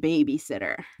 To the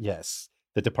babysitter. Yes.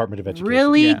 The Department of Education.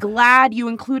 Really glad you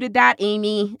included that,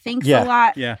 Amy. Thanks a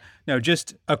lot. Yeah. No,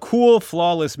 just a cool,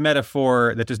 flawless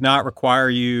metaphor that does not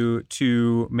require you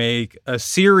to make a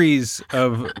series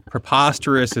of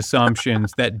preposterous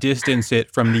assumptions that distance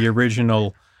it from the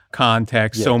original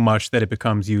context so much that it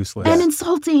becomes useless. And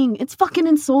insulting. It's fucking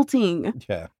insulting.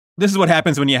 Yeah. This is what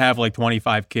happens when you have like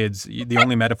 25 kids. The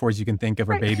only metaphors you can think of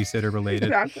are babysitter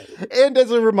related. Exactly. And as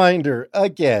a reminder,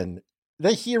 again,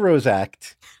 the HEROES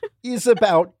Act is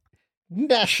about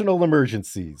national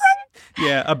emergencies.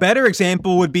 Yeah, a better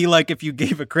example would be like if you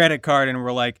gave a credit card and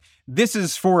were like, this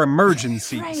is for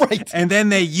emergencies. Right. And then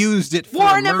they used it for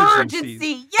an emergencies.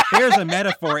 emergency. Yes. There's a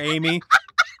metaphor, Amy.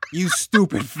 You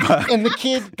stupid fuck. And the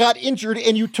kid got injured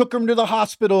and you took him to the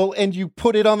hospital and you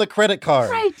put it on the credit card.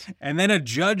 Right. And then a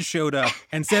judge showed up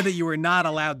and said that you were not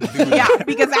allowed to do that. Yeah,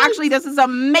 because actually this is a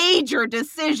major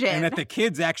decision. And that the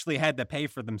kids actually had to pay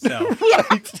for themselves.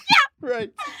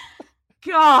 Right.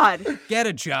 God. Get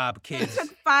a job, kids. It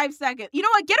took 5 seconds. You know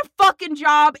what? Get a fucking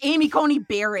job, Amy Coney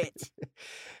Barrett.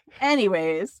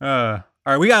 Anyways.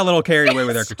 All right, we got a little carried away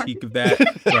with our critique of that,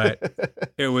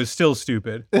 but it was still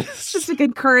stupid. It's just a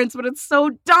concurrence, but it's so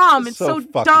dumb. It's so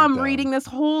dumb reading this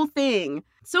whole thing.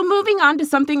 So moving on to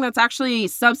something that's actually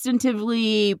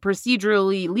substantively,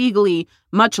 procedurally, legally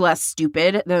much less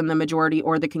stupid than the majority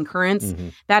or the concurrence.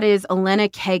 That is Elena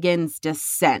Kagan's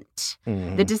dissent.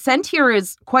 The dissent here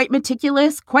is quite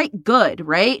meticulous, quite good,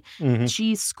 right?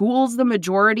 She schools the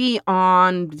majority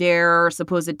on their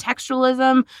supposed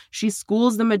textualism. She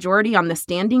schools the majority on the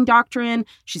standing doctrine.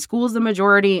 She schools the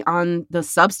majority on the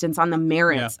substance, on the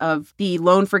merits of the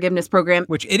loan forgiveness program.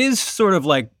 Which it is sort of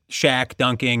like Shaq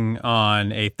dunking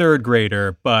on a third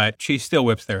grader, but she still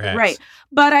whips their heads. Right.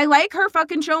 But I like her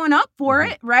fucking showing up for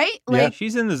it, right? Like,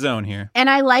 she's in the zone here. And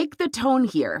I like the tone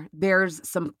here. There's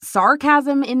some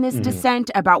sarcasm in this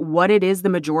dissent about what it is the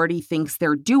majority thinks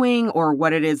they're doing or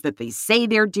what it is that they say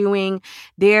they're doing.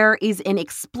 There is an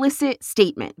explicit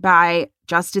statement by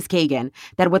Justice Kagan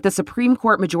that what the Supreme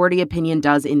Court majority opinion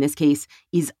does in this case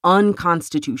is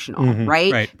unconstitutional,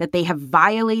 right? That they have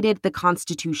violated the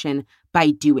Constitution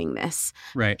by doing this.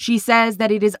 Right. She says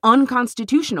that it is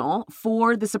unconstitutional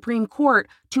for the Supreme Court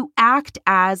to act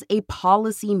as a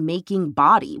policy-making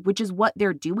body, which is what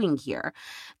they're doing here.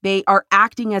 They are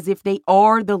acting as if they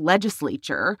are the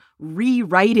legislature,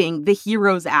 rewriting the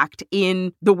HEROES Act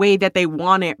in the way that they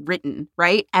want it written,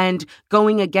 right? And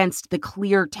going against the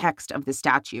clear text of the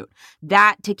statute.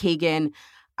 That, to Kagan,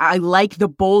 I like the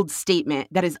bold statement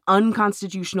that is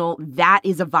unconstitutional. That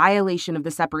is a violation of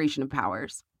the separation of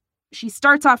powers. She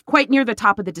starts off quite near the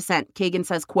top of the dissent. Kagan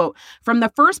says, quote, "From the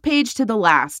first page to the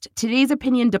last, today's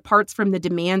opinion departs from the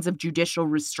demands of judicial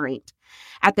restraint.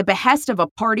 At the behest of a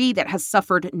party that has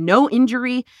suffered no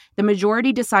injury, the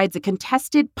majority decides a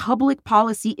contested public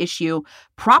policy issue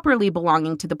properly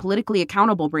belonging to the politically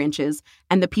accountable branches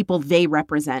and the people they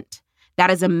represent.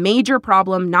 That is a major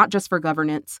problem, not just for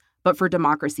governance, but for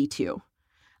democracy too."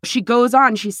 She goes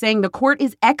on, she's saying the court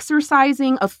is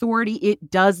exercising authority it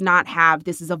does not have.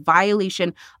 This is a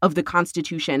violation of the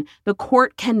Constitution. The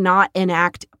court cannot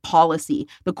enact policy.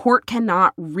 The court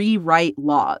cannot rewrite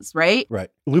laws, right?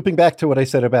 Right. Looping back to what I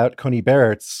said about Coney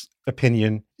Barrett's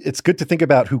opinion, it's good to think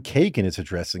about who Kagan is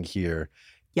addressing here.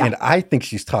 Yeah. And I think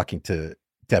she's talking to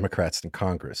Democrats in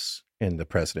Congress in the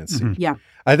presidency. Yeah.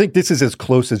 I think this is as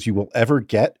close as you will ever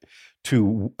get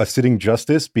to a sitting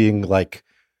justice being like,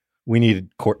 we needed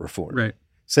court reform. Right.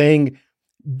 Saying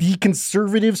the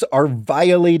conservatives are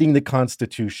violating the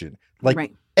Constitution.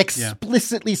 Like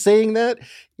explicitly saying that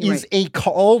is a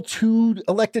call to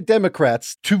elected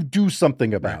Democrats to do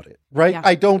something about it. Right.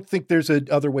 I don't think there's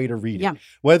another way to read it.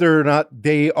 Whether or not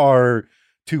they are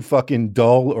too fucking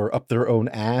dull or up their own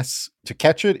ass to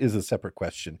catch it is a separate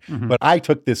question. But I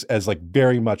took this as like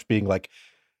very much being like,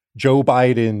 Joe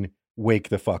Biden, wake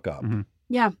the fuck up.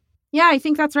 Yeah, I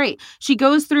think that's right. She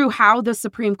goes through how the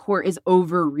Supreme Court is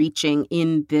overreaching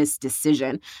in this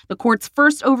decision. The court's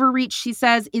first overreach, she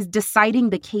says, is deciding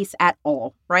the case at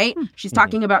all, right? She's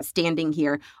talking about standing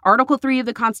here. Article 3 of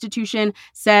the Constitution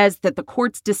says that the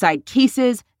courts decide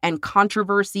cases and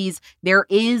controversies. There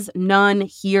is none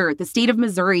here. The state of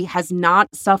Missouri has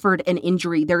not suffered an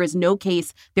injury. There is no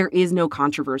case. There is no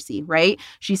controversy, right?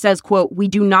 She says, quote, "We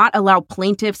do not allow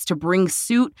plaintiffs to bring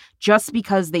suit just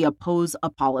because they oppose a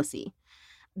policy."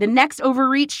 The next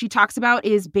overreach she talks about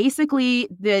is basically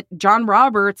that John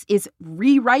Roberts is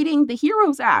rewriting the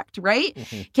HEROES Act, right?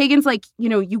 Kagan's like, you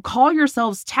know, you call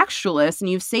yourselves textualists and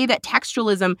you say that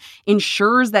textualism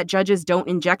ensures that judges don't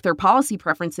inject their policy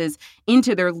preferences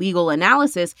into their legal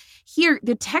analysis. Here,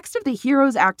 the text of the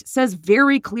HEROES Act says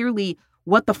very clearly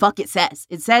what the fuck it says.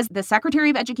 It says the Secretary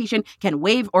of Education can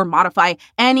waive or modify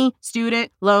any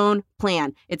student loan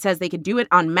plan. It says they can do it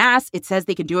en masse. It says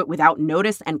they can do it without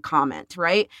notice and comment,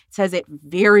 right? It says it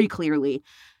very clearly.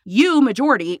 You,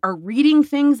 majority, are reading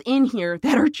things in here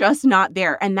that are just not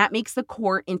there. And that makes the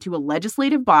court into a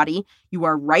legislative body. You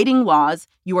are writing laws.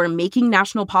 You are making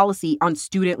national policy on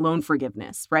student loan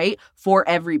forgiveness, right? For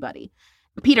everybody.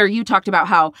 Peter, you talked about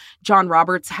how John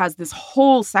Roberts has this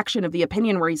whole section of the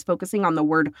opinion where he's focusing on the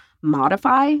word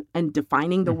modify and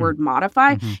defining the word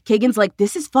modify. Kagan's like,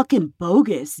 this is fucking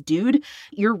bogus, dude.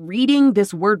 You're reading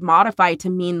this word modify to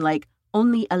mean like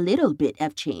only a little bit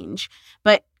of change.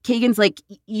 But Kagan's like,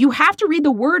 you have to read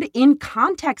the word in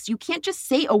context. You can't just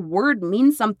say a word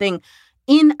means something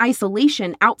in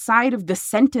isolation, outside of the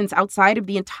sentence, outside of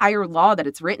the entire law that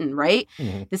it's written, right?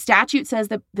 Mm-hmm. The statute says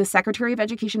that the Secretary of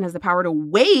Education has the power to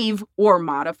waive or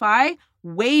modify.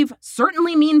 Waive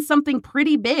certainly means something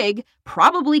pretty big,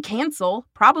 probably cancel,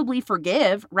 probably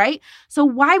forgive, right? So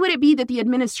why would it be that the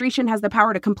administration has the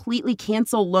power to completely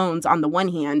cancel loans on the one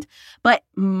hand, but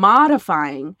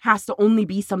modifying has to only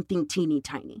be something teeny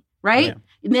tiny, right? Yeah.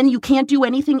 And then you can't do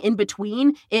anything in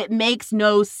between. It makes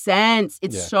no sense.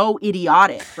 It's so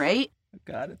idiotic, right?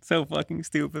 God, it's so fucking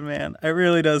stupid, man. It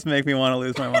really does make me want to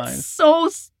lose my mind. It's so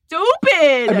stupid.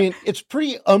 I mean, it's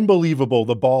pretty unbelievable,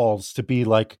 the balls to be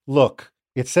like, look,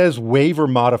 it says waive or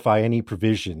modify any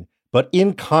provision, but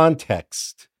in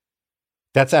context,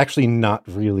 that's actually not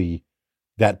really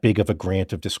that big of a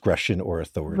grant of discretion or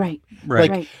authority.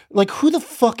 Right. Like who the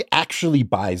fuck actually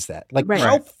buys that? Like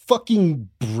how fucking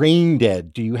brain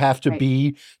dead do you have to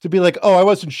be like, oh, I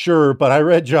wasn't sure, but I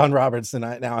read John Roberts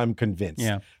and now I'm convinced.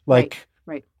 Yeah. Like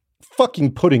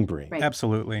fucking pudding brain. Right.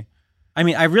 Absolutely. I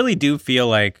mean, I really do feel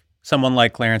like someone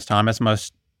like Clarence Thomas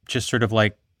must just sort of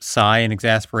like sigh in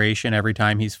exasperation every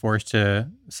time he's forced to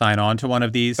sign on to one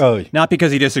of these. Oh. Not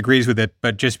because he disagrees with it,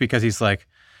 but just because he's like,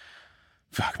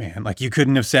 fuck, man, like you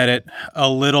couldn't have said it a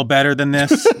little better than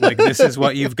this. Like this is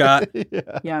what you've got.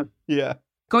 Yeah.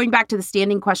 Going back to the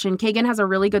standing question, Kagan has a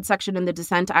really good section in the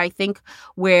dissent, I think,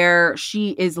 where she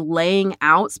is laying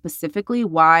out specifically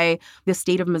why the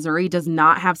state of Missouri does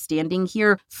not have standing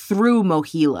here through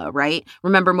MOHELA, right?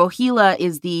 Remember, MOHELA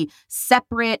is the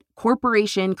separate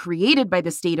corporation created by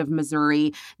the state of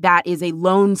Missouri that is a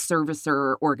loan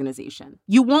servicer organization.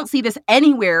 You won't see this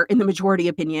anywhere in the majority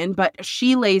opinion, but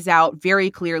she lays out very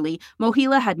clearly,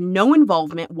 MOHELA had no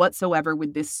involvement whatsoever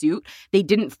with this suit. They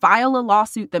didn't file a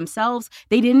lawsuit themselves.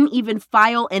 They didn't even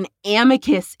file an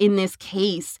amicus in this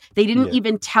case. They didn't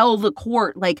even tell the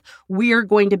court, like, we're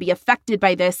going to be affected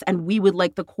by this and we would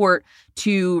like the court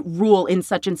to rule in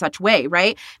such and such way,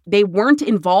 right? They weren't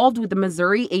involved with the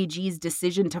Missouri AG's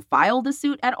decision to file the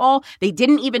suit at all. They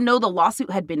didn't even know the lawsuit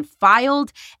had been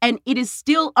filed. And it is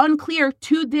still unclear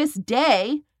to this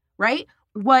day, right,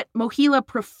 what MOHELA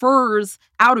prefers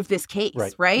out of this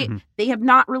case, right? Mm-hmm. They have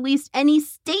not released any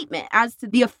statement as to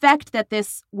the effect that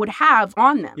this would have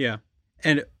on them. Yeah.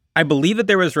 And I believe that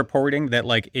there was reporting that,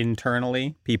 like,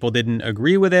 internally, people didn't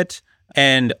agree with it.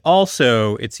 And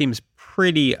also, it seems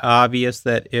pretty obvious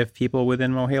that if people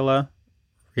within MOHELA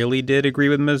really did agree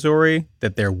with Missouri,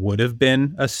 that there would have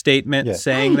been a statement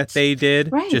saying that they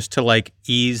did, just to like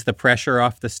ease the pressure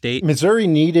off the state. Missouri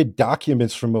needed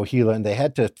documents from MOHELA and they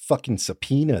had to fucking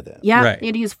subpoena them. Yeah, they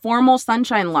had to use formal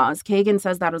sunshine laws. Kagan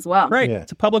says that as well. Right,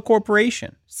 it's a public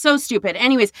corporation. So stupid.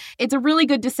 Anyways, it's a really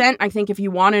good dissent, I think, if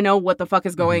you want to know what the fuck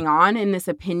is going on in this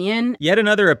opinion. Yet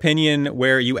another opinion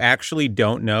where you actually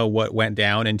don't know what went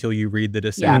down until you read the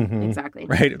dissent. Yeah, exactly.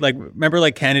 Right? Like, remember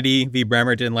like Kennedy v.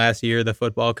 Bremerton last year, the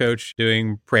football coach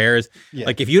doing prayers? Yeah.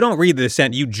 Like, if you don't read the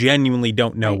dissent, you genuinely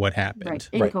don't know what happened. Right.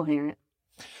 Incoherent.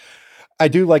 I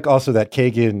do like also that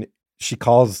Kagan, she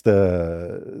calls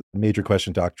the major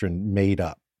question doctrine made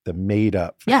up. The made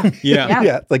up. Yeah.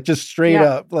 Yeah. Like just straight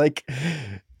up. Like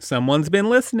someone's been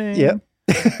listening. Yeah.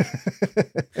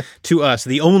 To us,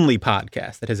 the only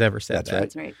podcast that has ever said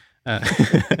that. That's right.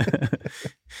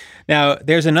 Now,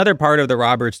 there's another part of the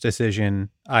Roberts decision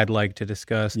I'd like to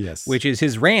discuss, which is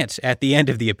his rant at the end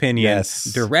of the opinion,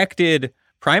 directed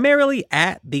primarily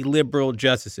at the liberal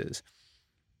justices.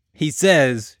 He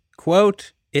says,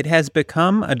 quote, "It has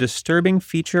become a disturbing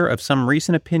feature of some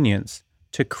recent opinions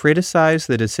to criticize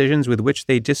the decisions with which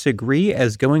they disagree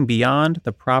as going beyond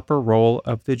the proper role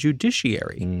of the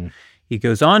judiciary." He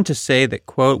goes on to say that,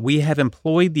 quote, "We have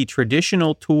employed the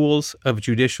traditional tools of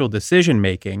judicial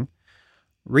decision-making.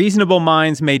 Reasonable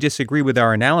minds may disagree with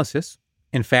our analysis.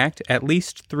 In fact, at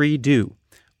least three do.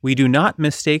 We do not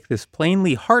mistake this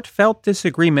plainly heartfelt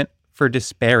disagreement for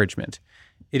disparagement.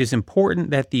 It is important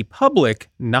that the public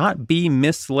not be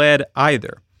misled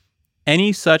either.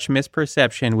 Any such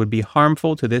misperception would be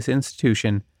harmful to this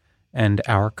institution and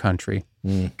our country."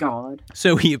 God.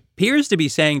 So he appears to be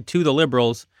saying to the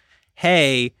liberals,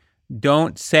 hey,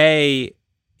 don't say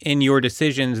in your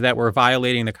decisions that we're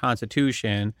violating the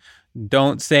Constitution.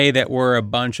 Don't say that we're a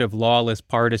bunch of lawless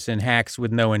partisan hacks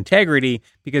with no integrity,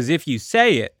 because if you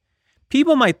say it,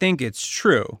 people might think it's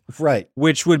true. Right.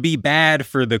 Which would be bad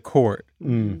for the court.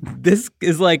 This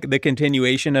is like the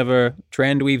continuation of a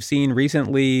trend we've seen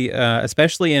recently,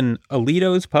 especially in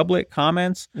Alito's public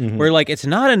comments, where like it's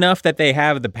not enough that they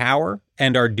have the power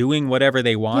and are doing whatever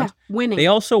they want. Yeah, winning. They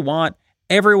also want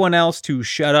everyone else to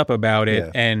shut up about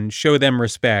it and show them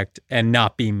respect and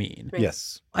not be mean. Right.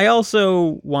 Yes. I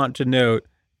also want to note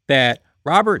that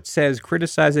Roberts says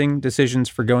criticizing decisions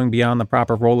for going beyond the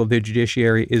proper role of the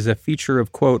judiciary is a feature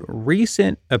of, quote,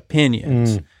 recent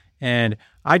opinions. And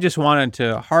I just wanted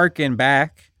to hearken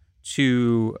back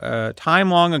to time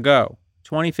long ago,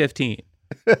 2015,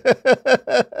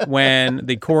 when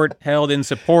the court held in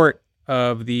support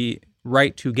of the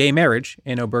right to gay marriage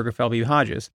in Obergefell v.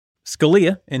 Hodges.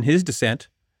 Scalia, in his dissent,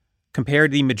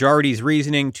 compared the majority's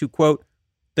reasoning to, quote,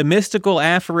 the mystical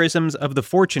aphorisms of the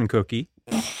fortune cookie.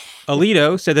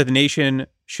 Alito said that the nation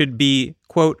should be,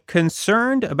 quote,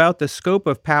 concerned about the scope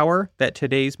of power that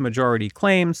today's majority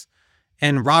claims.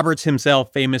 And Roberts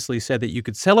himself famously said that you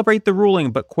could celebrate the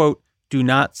ruling, but, quote, do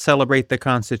not celebrate the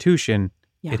Constitution.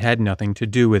 Yeah. It had nothing to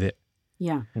do with it.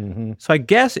 Yeah. Mm-hmm. So I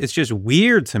guess it's just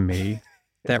weird to me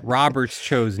that Roberts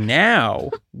chose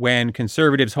now, when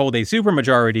conservatives hold a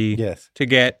supermajority, to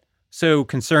get so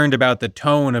concerned about the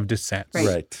tone of dissent.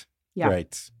 Right. Yeah.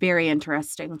 Right. Very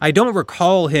interesting. I don't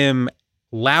recall him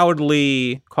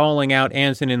loudly calling out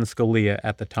Antonin Scalia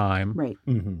at the time. Right.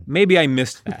 Mm-hmm. Maybe I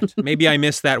missed that. Maybe I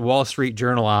missed that Wall Street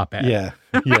Journal op-ed. Yeah.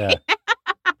 Yeah.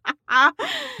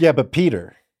 Yeah, but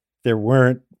Peter, there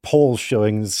weren't polls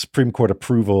showing the Supreme Court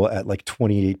approval at like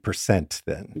 28%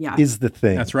 then, is the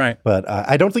thing. That's right. But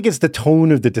I don't think it's the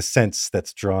tone of the dissents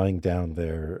that's drawing down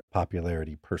their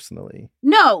popularity personally.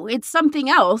 No, it's something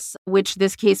else, which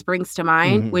this case brings to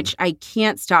mind, which I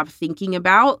can't stop thinking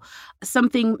about.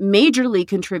 Something majorly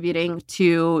contributing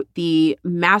to the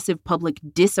massive public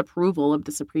disapproval of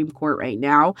the Supreme Court right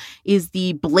now is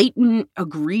the blatant,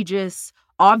 egregious,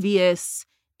 obvious,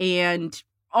 and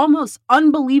almost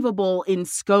unbelievable in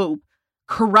scope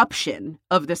corruption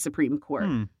of the Supreme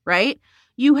Court, right?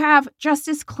 You have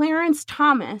Justice Clarence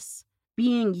Thomas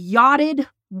being yachted,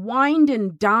 wined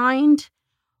and dined,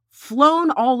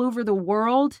 flown all over the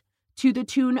world to the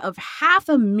tune of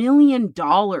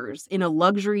 $500,000 in a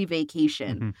luxury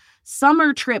vacation,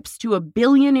 summer trips to a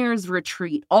billionaire's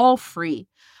retreat, all free,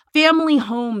 family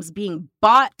homes being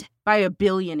bought by a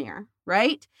billionaire,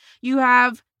 right? You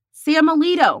have Sam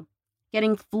Alito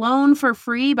getting flown for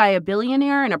free by a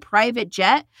billionaire in a private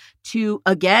jet to,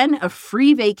 again, a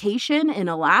free vacation in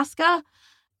Alaska.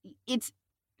 It's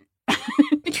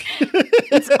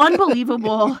it's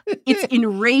unbelievable. It's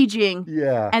enraging.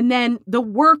 Yeah. And then the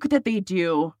work that they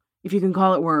do, if you can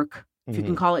call it work, if you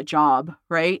can call it job,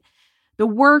 right? The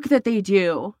work that they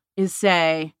do is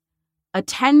say a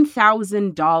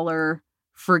 $10,000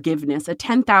 forgiveness, a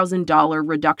 $10,000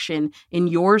 reduction in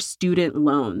your student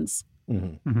loans.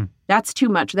 That's too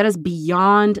much. That is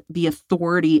beyond the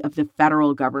authority of the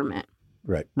federal government.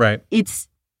 Right. Right. It's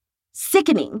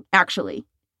sickening, actually.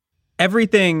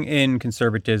 Everything in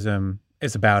conservatism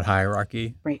is about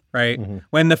hierarchy. Right. Right.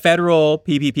 When the federal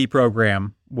PPP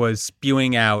program was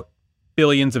spewing out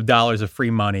billions of dollars of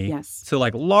free money to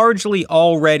like largely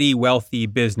already wealthy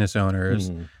business owners,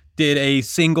 did a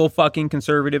single fucking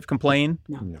conservative complain?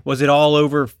 No. Was it all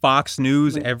over Fox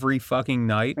News every fucking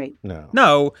night? Right.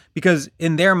 No, because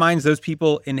in their minds, those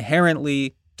people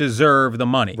inherently deserve the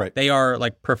money. Right. They are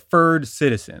like preferred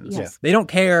citizens. Yes. They don't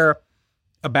care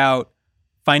about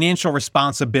financial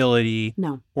responsibility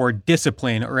or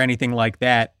discipline or anything like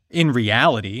that in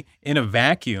reality, in a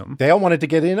vacuum. They all wanted to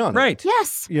get in on it. Right.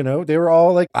 Yes. You know, they were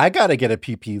all like, I got to get a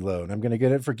PP loan. I'm going to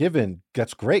get it forgiven.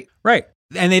 That's great. Right.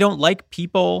 And they don't like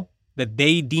people that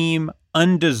they deem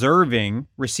undeserving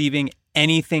receiving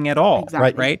anything at all.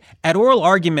 Exactly. Right? At oral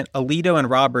argument, Alito and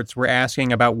Roberts were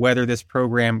asking about whether this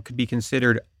program could be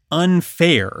considered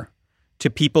unfair to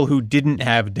people who didn't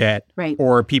have debt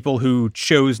or people who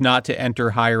chose not to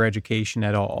enter higher education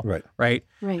at all. Right?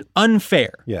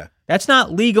 Unfair. Yeah. That's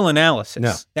not legal analysis.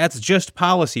 No. That's just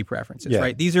policy preferences,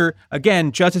 right? These are,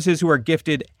 again, justices who are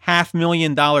gifted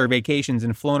 $500,000 vacations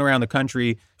and flown around the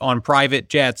country on private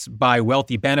jets by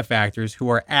wealthy benefactors who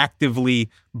are actively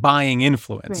buying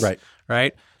influence.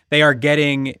 Right? They are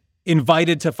getting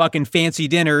invited to fucking fancy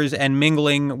dinners and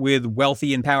mingling with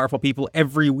wealthy and powerful people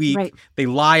every week. They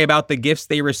lie about the gifts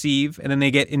they receive, and then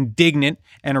they get indignant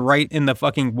and write in the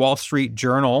fucking Wall Street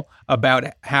Journal about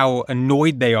how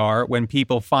annoyed they are when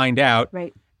people find out.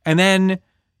 And then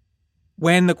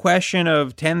when the question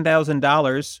of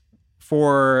 $10,000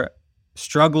 for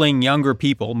struggling younger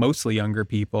people, mostly younger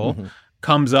people,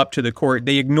 comes up to the court,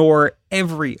 they ignore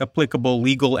every applicable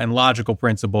legal and logical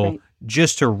principle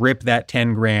just to rip that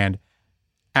 10 grand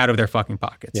out of their fucking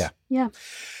pockets. Yeah,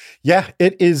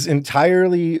 it is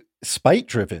entirely spite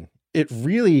driven. It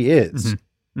really is.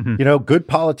 You know, good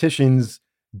politicians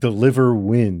deliver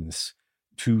wins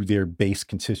to their base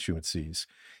constituencies.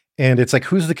 And it's like,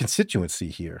 who's the constituency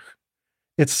here?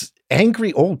 It's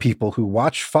angry old people who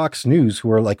watch Fox News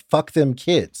who are like, fuck them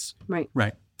kids. Right.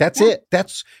 Right. That's it.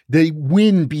 That's the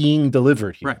win being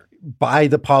delivered here Right. by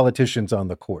the politicians on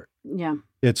the court. Yeah.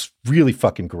 It's really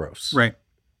fucking gross. Right.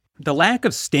 The lack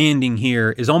of standing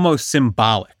here is almost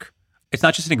symbolic. It's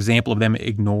not just an example of them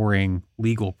ignoring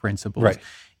legal principles. Right.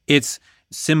 It's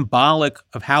symbolic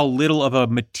of how little of a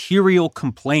material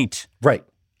complaint Right.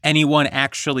 anyone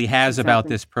actually has about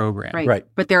this program. Right.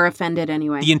 But they're offended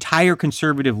anyway. The entire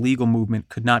conservative legal movement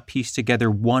could not piece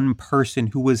together one person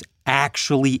who was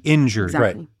actually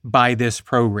injured by this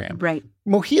program. Right.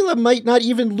 Mohila might not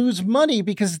even lose money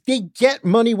because they get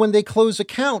money when they close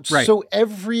accounts. Right. So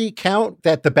every account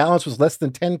that the balance was less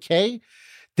than 10K,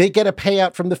 they get a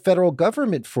payout from the federal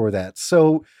government for that.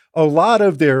 So a lot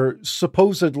of their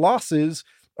supposed losses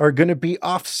are going to be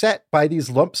offset by these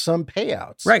lump sum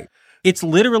payouts. Right. It's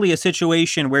literally a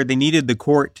situation where they needed the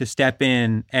court to step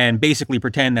in and basically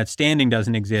pretend that standing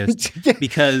doesn't exist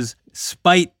because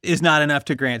spite is not enough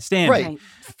to grant standing. Right.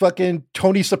 Fucking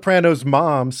Tony Soprano's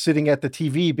mom sitting at the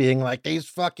TV being like, these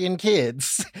fucking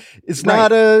kids. It's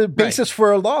not a basis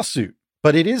for a lawsuit,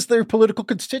 but it is their political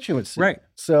constituency. Right.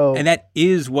 So, and that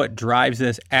is what drives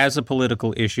this as a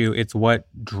political issue. It's what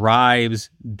drives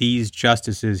these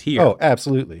justices here. Oh,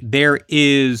 absolutely. There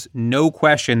is no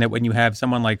question that when you have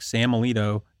someone like Sam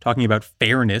Alito talking about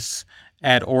fairness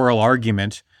at oral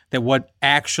argument, that what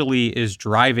actually is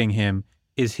driving him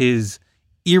is his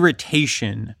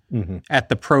irritation at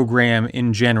the program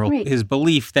in general, his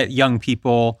belief that young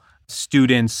people,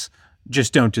 students,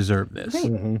 just don't deserve this.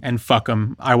 And fuck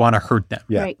them. I want to hurt them.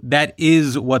 Yeah. Right. That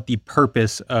is what the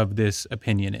purpose of this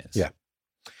opinion is. Yeah.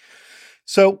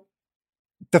 So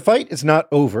the fight is not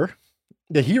over.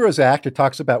 The HEROES Act, it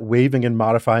talks about waiving and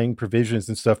modifying provisions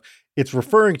and stuff. It's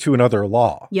referring to another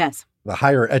law. Yes. The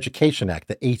Higher Education Act,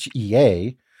 the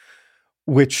HEA,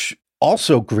 which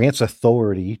also grants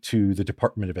authority to the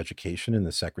Department of Education and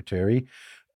the Secretary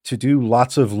to do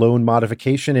lots of loan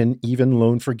modification and even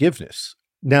loan forgiveness.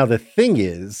 Now, the thing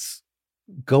is,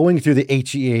 going through the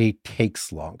HEA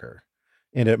takes longer,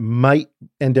 and it might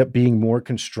end up being more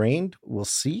constrained. We'll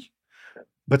see.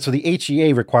 But so the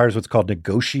HEA requires what's called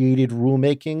negotiated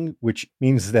rulemaking, which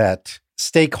means that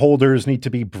stakeholders need to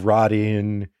be brought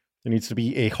in. There needs to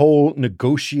be a whole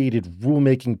negotiated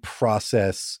rulemaking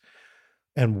process.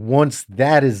 And once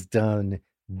that is done,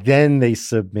 then they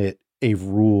submit a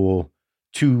rule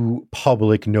to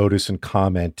public notice and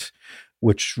comment,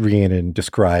 which Rhiannon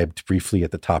described briefly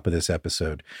at the top of this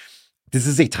episode. This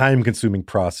is a time-consuming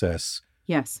process.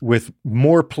 Yes. With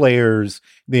more players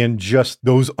than just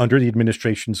those under the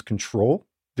administration's control.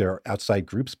 There are outside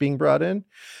groups being brought in.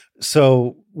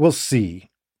 So we'll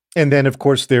see. And then, of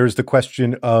course, there's the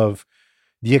question of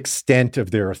the extent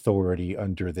of their authority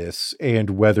under this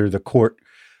and whether the court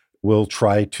will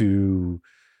try to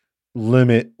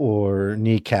limit or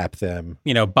kneecap them.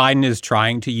 You know, Biden is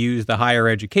trying to use the Higher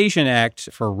Education Act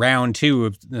for round 2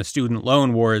 of the student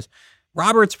loan wars.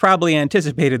 Roberts probably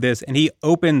anticipated this, and he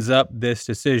opens up this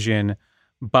decision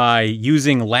by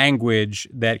using language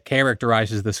that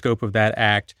characterizes the scope of that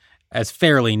act as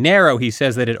fairly narrow. He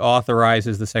says that it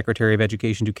authorizes the Secretary of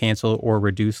Education to cancel or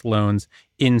reduce loans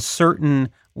in certain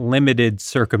limited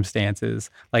circumstances,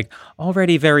 like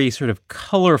already very sort of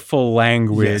colorful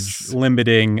language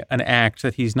limiting an act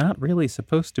that he's not really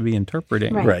supposed to be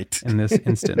interpreting in this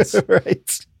instance.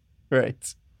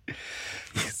 Right.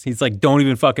 He's like, don't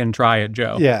even fucking try it,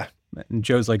 Joe. Yeah. And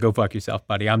Joe's like, go fuck yourself,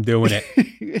 buddy. I'm doing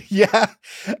it. Yeah.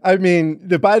 I mean,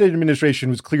 the Biden administration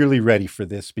was clearly ready for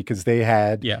this because they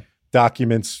had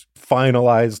documents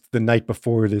finalized the night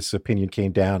before this opinion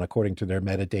came down, according to their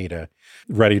metadata,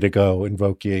 ready to go,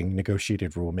 invoking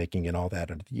negotiated rulemaking and all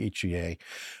that under the HEA.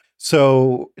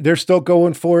 So they're still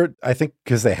going for it, I think,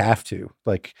 because they have to.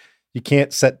 Like, you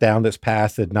can't set down this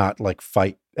path and not like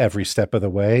fight every step of the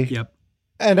way. Yep.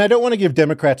 And I don't want to give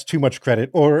Democrats too much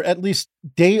credit, or at least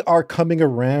they are coming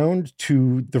around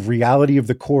to the reality of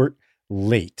the court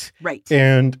late. Right.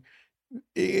 And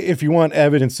if you want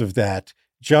evidence of that,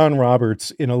 John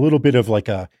Roberts, in a little bit of like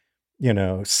a,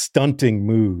 stunting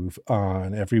move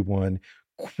on everyone,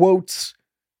 quotes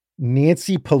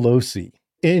Nancy Pelosi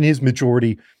in his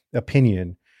majority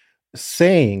opinion,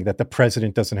 saying that the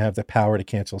president doesn't have the power to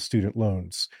cancel student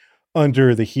loans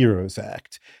under the HEROES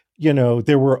Act.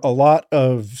 There were a lot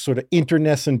of sort of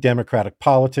internecine Democratic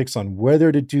politics on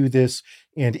whether to do this,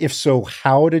 and if so,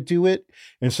 how to do it.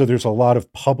 And so there's a lot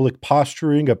of public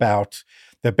posturing about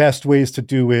the best ways to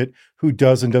do it, who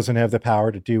does and doesn't have the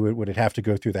power to do it. Would it have to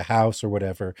go through the House or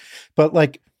whatever? But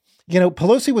like, You know,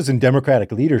 Pelosi was in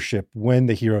Democratic leadership when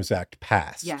the HEROES Act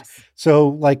passed. Yes. So,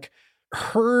 like,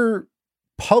 her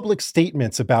public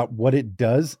statements about what it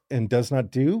does and does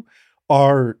not do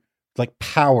are, like,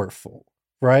 powerful,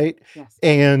 right? Yes.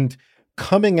 And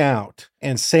coming out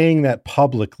and saying that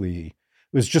publicly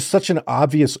was just such an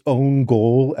obvious own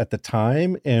goal at the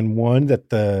time, and one that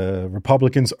the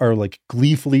Republicans are, like,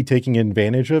 gleefully taking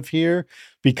advantage of here,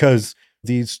 because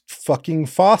these fucking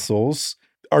fossils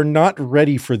are not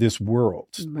ready for this world.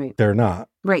 Right. They're not.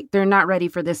 Right. They're not ready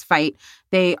for this fight.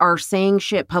 They are saying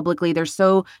shit publicly. They're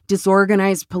so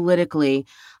disorganized politically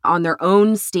on their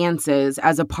own stances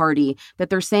as a party that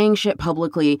they're saying shit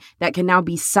publicly that can now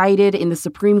be cited in the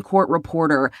Supreme Court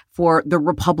reporter for the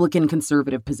Republican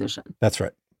conservative position. That's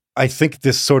right. I think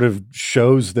this sort of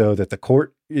shows, though, that the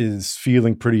court is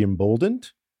feeling pretty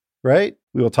emboldened, right?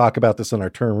 We will talk about this on our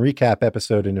term recap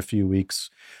episode in a few weeks.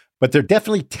 But they're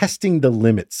definitely testing the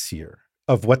limits here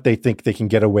of what they think they can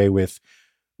get away with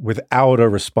without a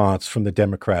response from the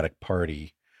Democratic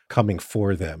Party coming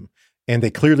for them. And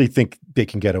they clearly think they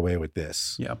can get away with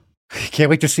this. Yeah. Can't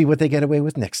wait to see what they get away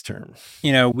with next term.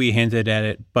 You know, we hinted at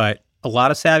it, but a lot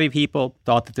of savvy people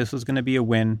thought that this was going to be a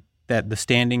win, that the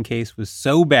standing case was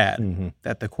so bad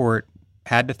that the court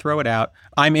had to throw it out.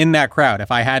 I'm in that crowd. If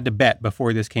I had to bet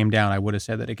before this came down, I would have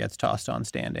said that it gets tossed on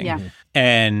standing. Yeah.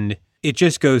 And it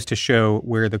just goes to show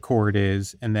where the court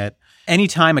is, and that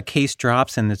anytime a case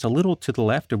drops and it's a little to the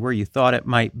left of where you thought it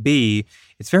might be,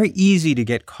 it's very easy to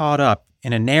get caught up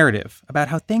in a narrative about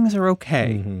how things are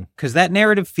okay, because that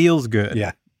narrative feels good.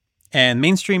 Yeah. And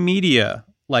mainstream media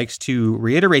likes to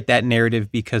reiterate that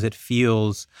narrative because it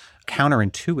feels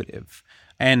counterintuitive.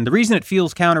 And the reason it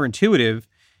feels counterintuitive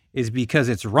is because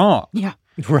it's wrong. Yeah.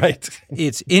 Right.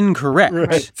 It's incorrect.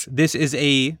 Right. This is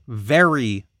a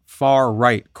very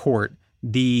far-right court.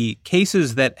 The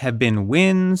cases that have been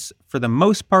wins, for the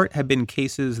most part, have been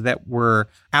cases that were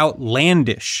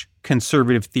outlandish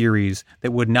conservative theories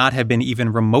that would not have been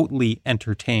even remotely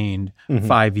entertained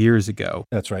 5 years ago.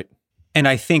 That's right. And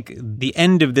I think the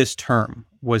end of this term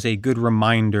was a good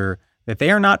reminder that they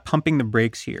are not pumping the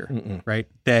brakes here, right?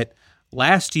 That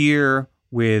last year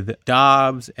with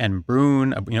Dobbs and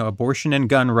Brune, abortion and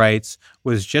gun rights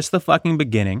was just the fucking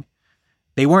beginning.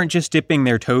 They weren't just dipping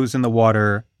their toes in the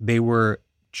water. They were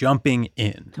jumping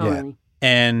in. Totally. Yeah.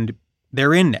 And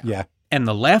they're in now. Yeah. And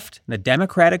the left, the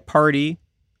Democratic Party,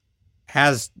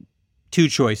 has two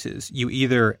choices. You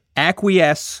either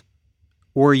acquiesce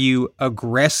or you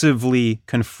aggressively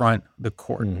confront the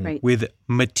court with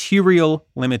material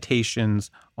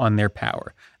limitations on their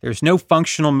power. There's no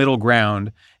functional middle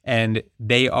ground, and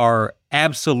they are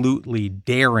absolutely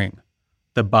daring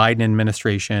the Biden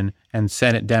administration and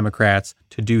Senate Democrats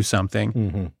to do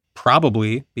something,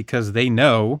 probably because they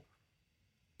know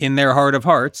in their heart of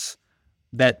hearts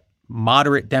that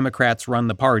moderate Democrats run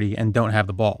the party and don't have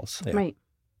the balls. Yeah. Right.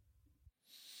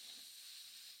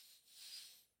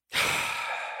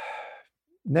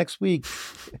 Next week.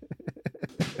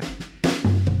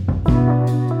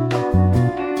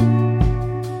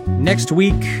 Next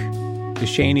week,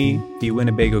 DeShaney v.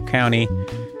 Winnebago County.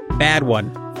 Bad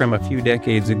one from a few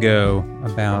decades ago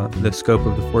about the scope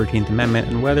of the 14th Amendment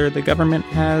and whether the government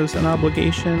has an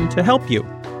obligation to help you.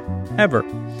 Ever.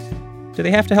 Do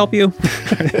they have to help you?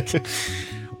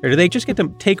 Or do they just get to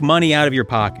take money out of your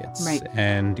pockets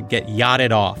and get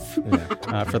yachted off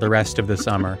for the rest of the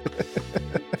summer?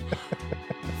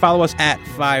 Follow us at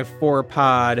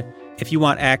 54pod. If you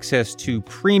want access to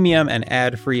premium and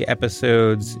ad-free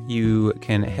episodes, you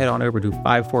can head on over to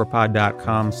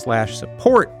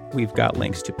 54pod.com/support. We've got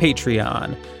links to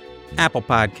Patreon, Apple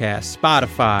Podcasts,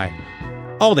 Spotify,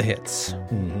 all the hits.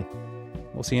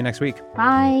 We'll see you next week.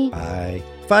 Bye. Bye.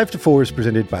 5 to 4 is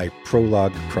presented by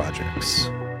Prologue Projects.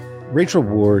 Rachel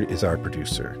Ward is our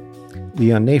producer.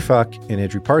 Leon Nafok and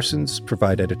Andrew Parsons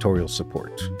provide editorial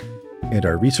support. And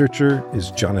our researcher is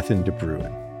Jonathan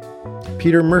DeBruin.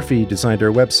 Peter Murphy designed our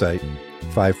website,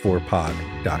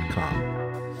 54pod.com.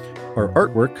 Our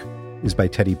artwork is by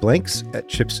Teddy Blanks at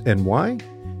Chips NY,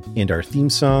 and our theme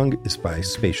song is by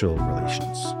Spatial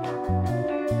Relations.